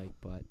mix with Mike.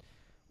 But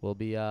we'll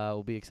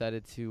be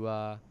excited to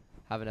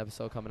have an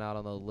episode coming out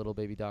on the Little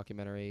Baby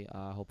documentary.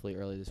 Hopefully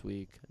early this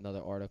week.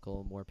 Another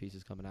article, more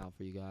pieces coming out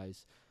for you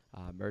guys.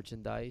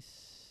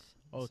 Merchandise.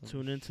 Oh,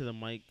 tune into the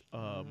Mike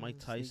sneak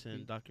Tyson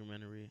peek.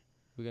 documentary.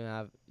 We're gonna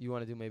have. You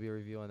want to do maybe a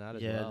review on that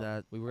as Yeah, well?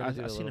 that we were gonna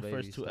do I've seen the Little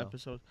first Baby two stuff.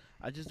 episodes.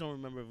 I just don't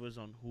remember if it was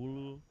on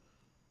Hulu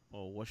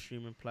or what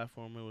streaming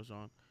platform it was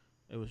on.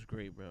 It was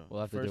great, bro.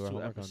 We'll have the to do first our two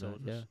homework on that,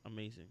 episodes yeah. was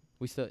amazing.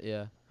 We still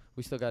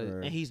got it.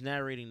 Right. And he's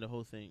narrating the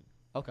whole thing.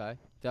 Okay,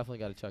 definitely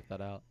got to check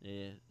that out.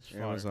 Yeah, it's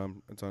fire.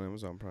 Amazon. It's on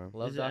Amazon Prime.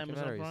 Love Is it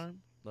Amazon documentaries.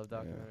 Prime? Love Yeah.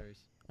 documentaries.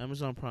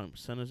 Amazon Prime.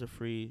 Send us a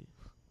free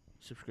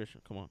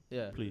subscription. Come on,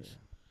 Yeah, please.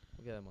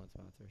 We'll get them on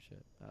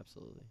sponsorship.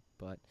 Absolutely.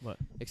 But What?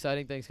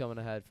 exciting things coming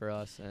ahead for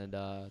us, and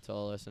to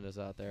all listeners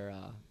out there,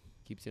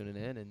 keep tuning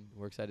in, and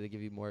we're excited to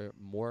give you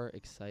more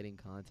exciting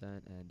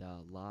content and a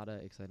lot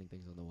of exciting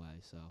things on the way.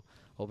 So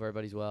hope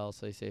everybody's well.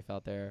 Stay safe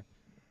out there.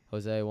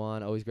 Jose,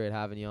 Juan, always great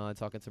having you on,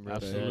 talking some real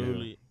shit.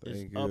 Absolutely, Thank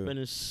it's you. up and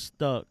it's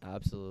stuck.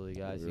 Absolutely,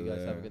 guys. You guys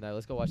have a Yeah. good night.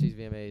 Let's go watch these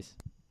VMAs.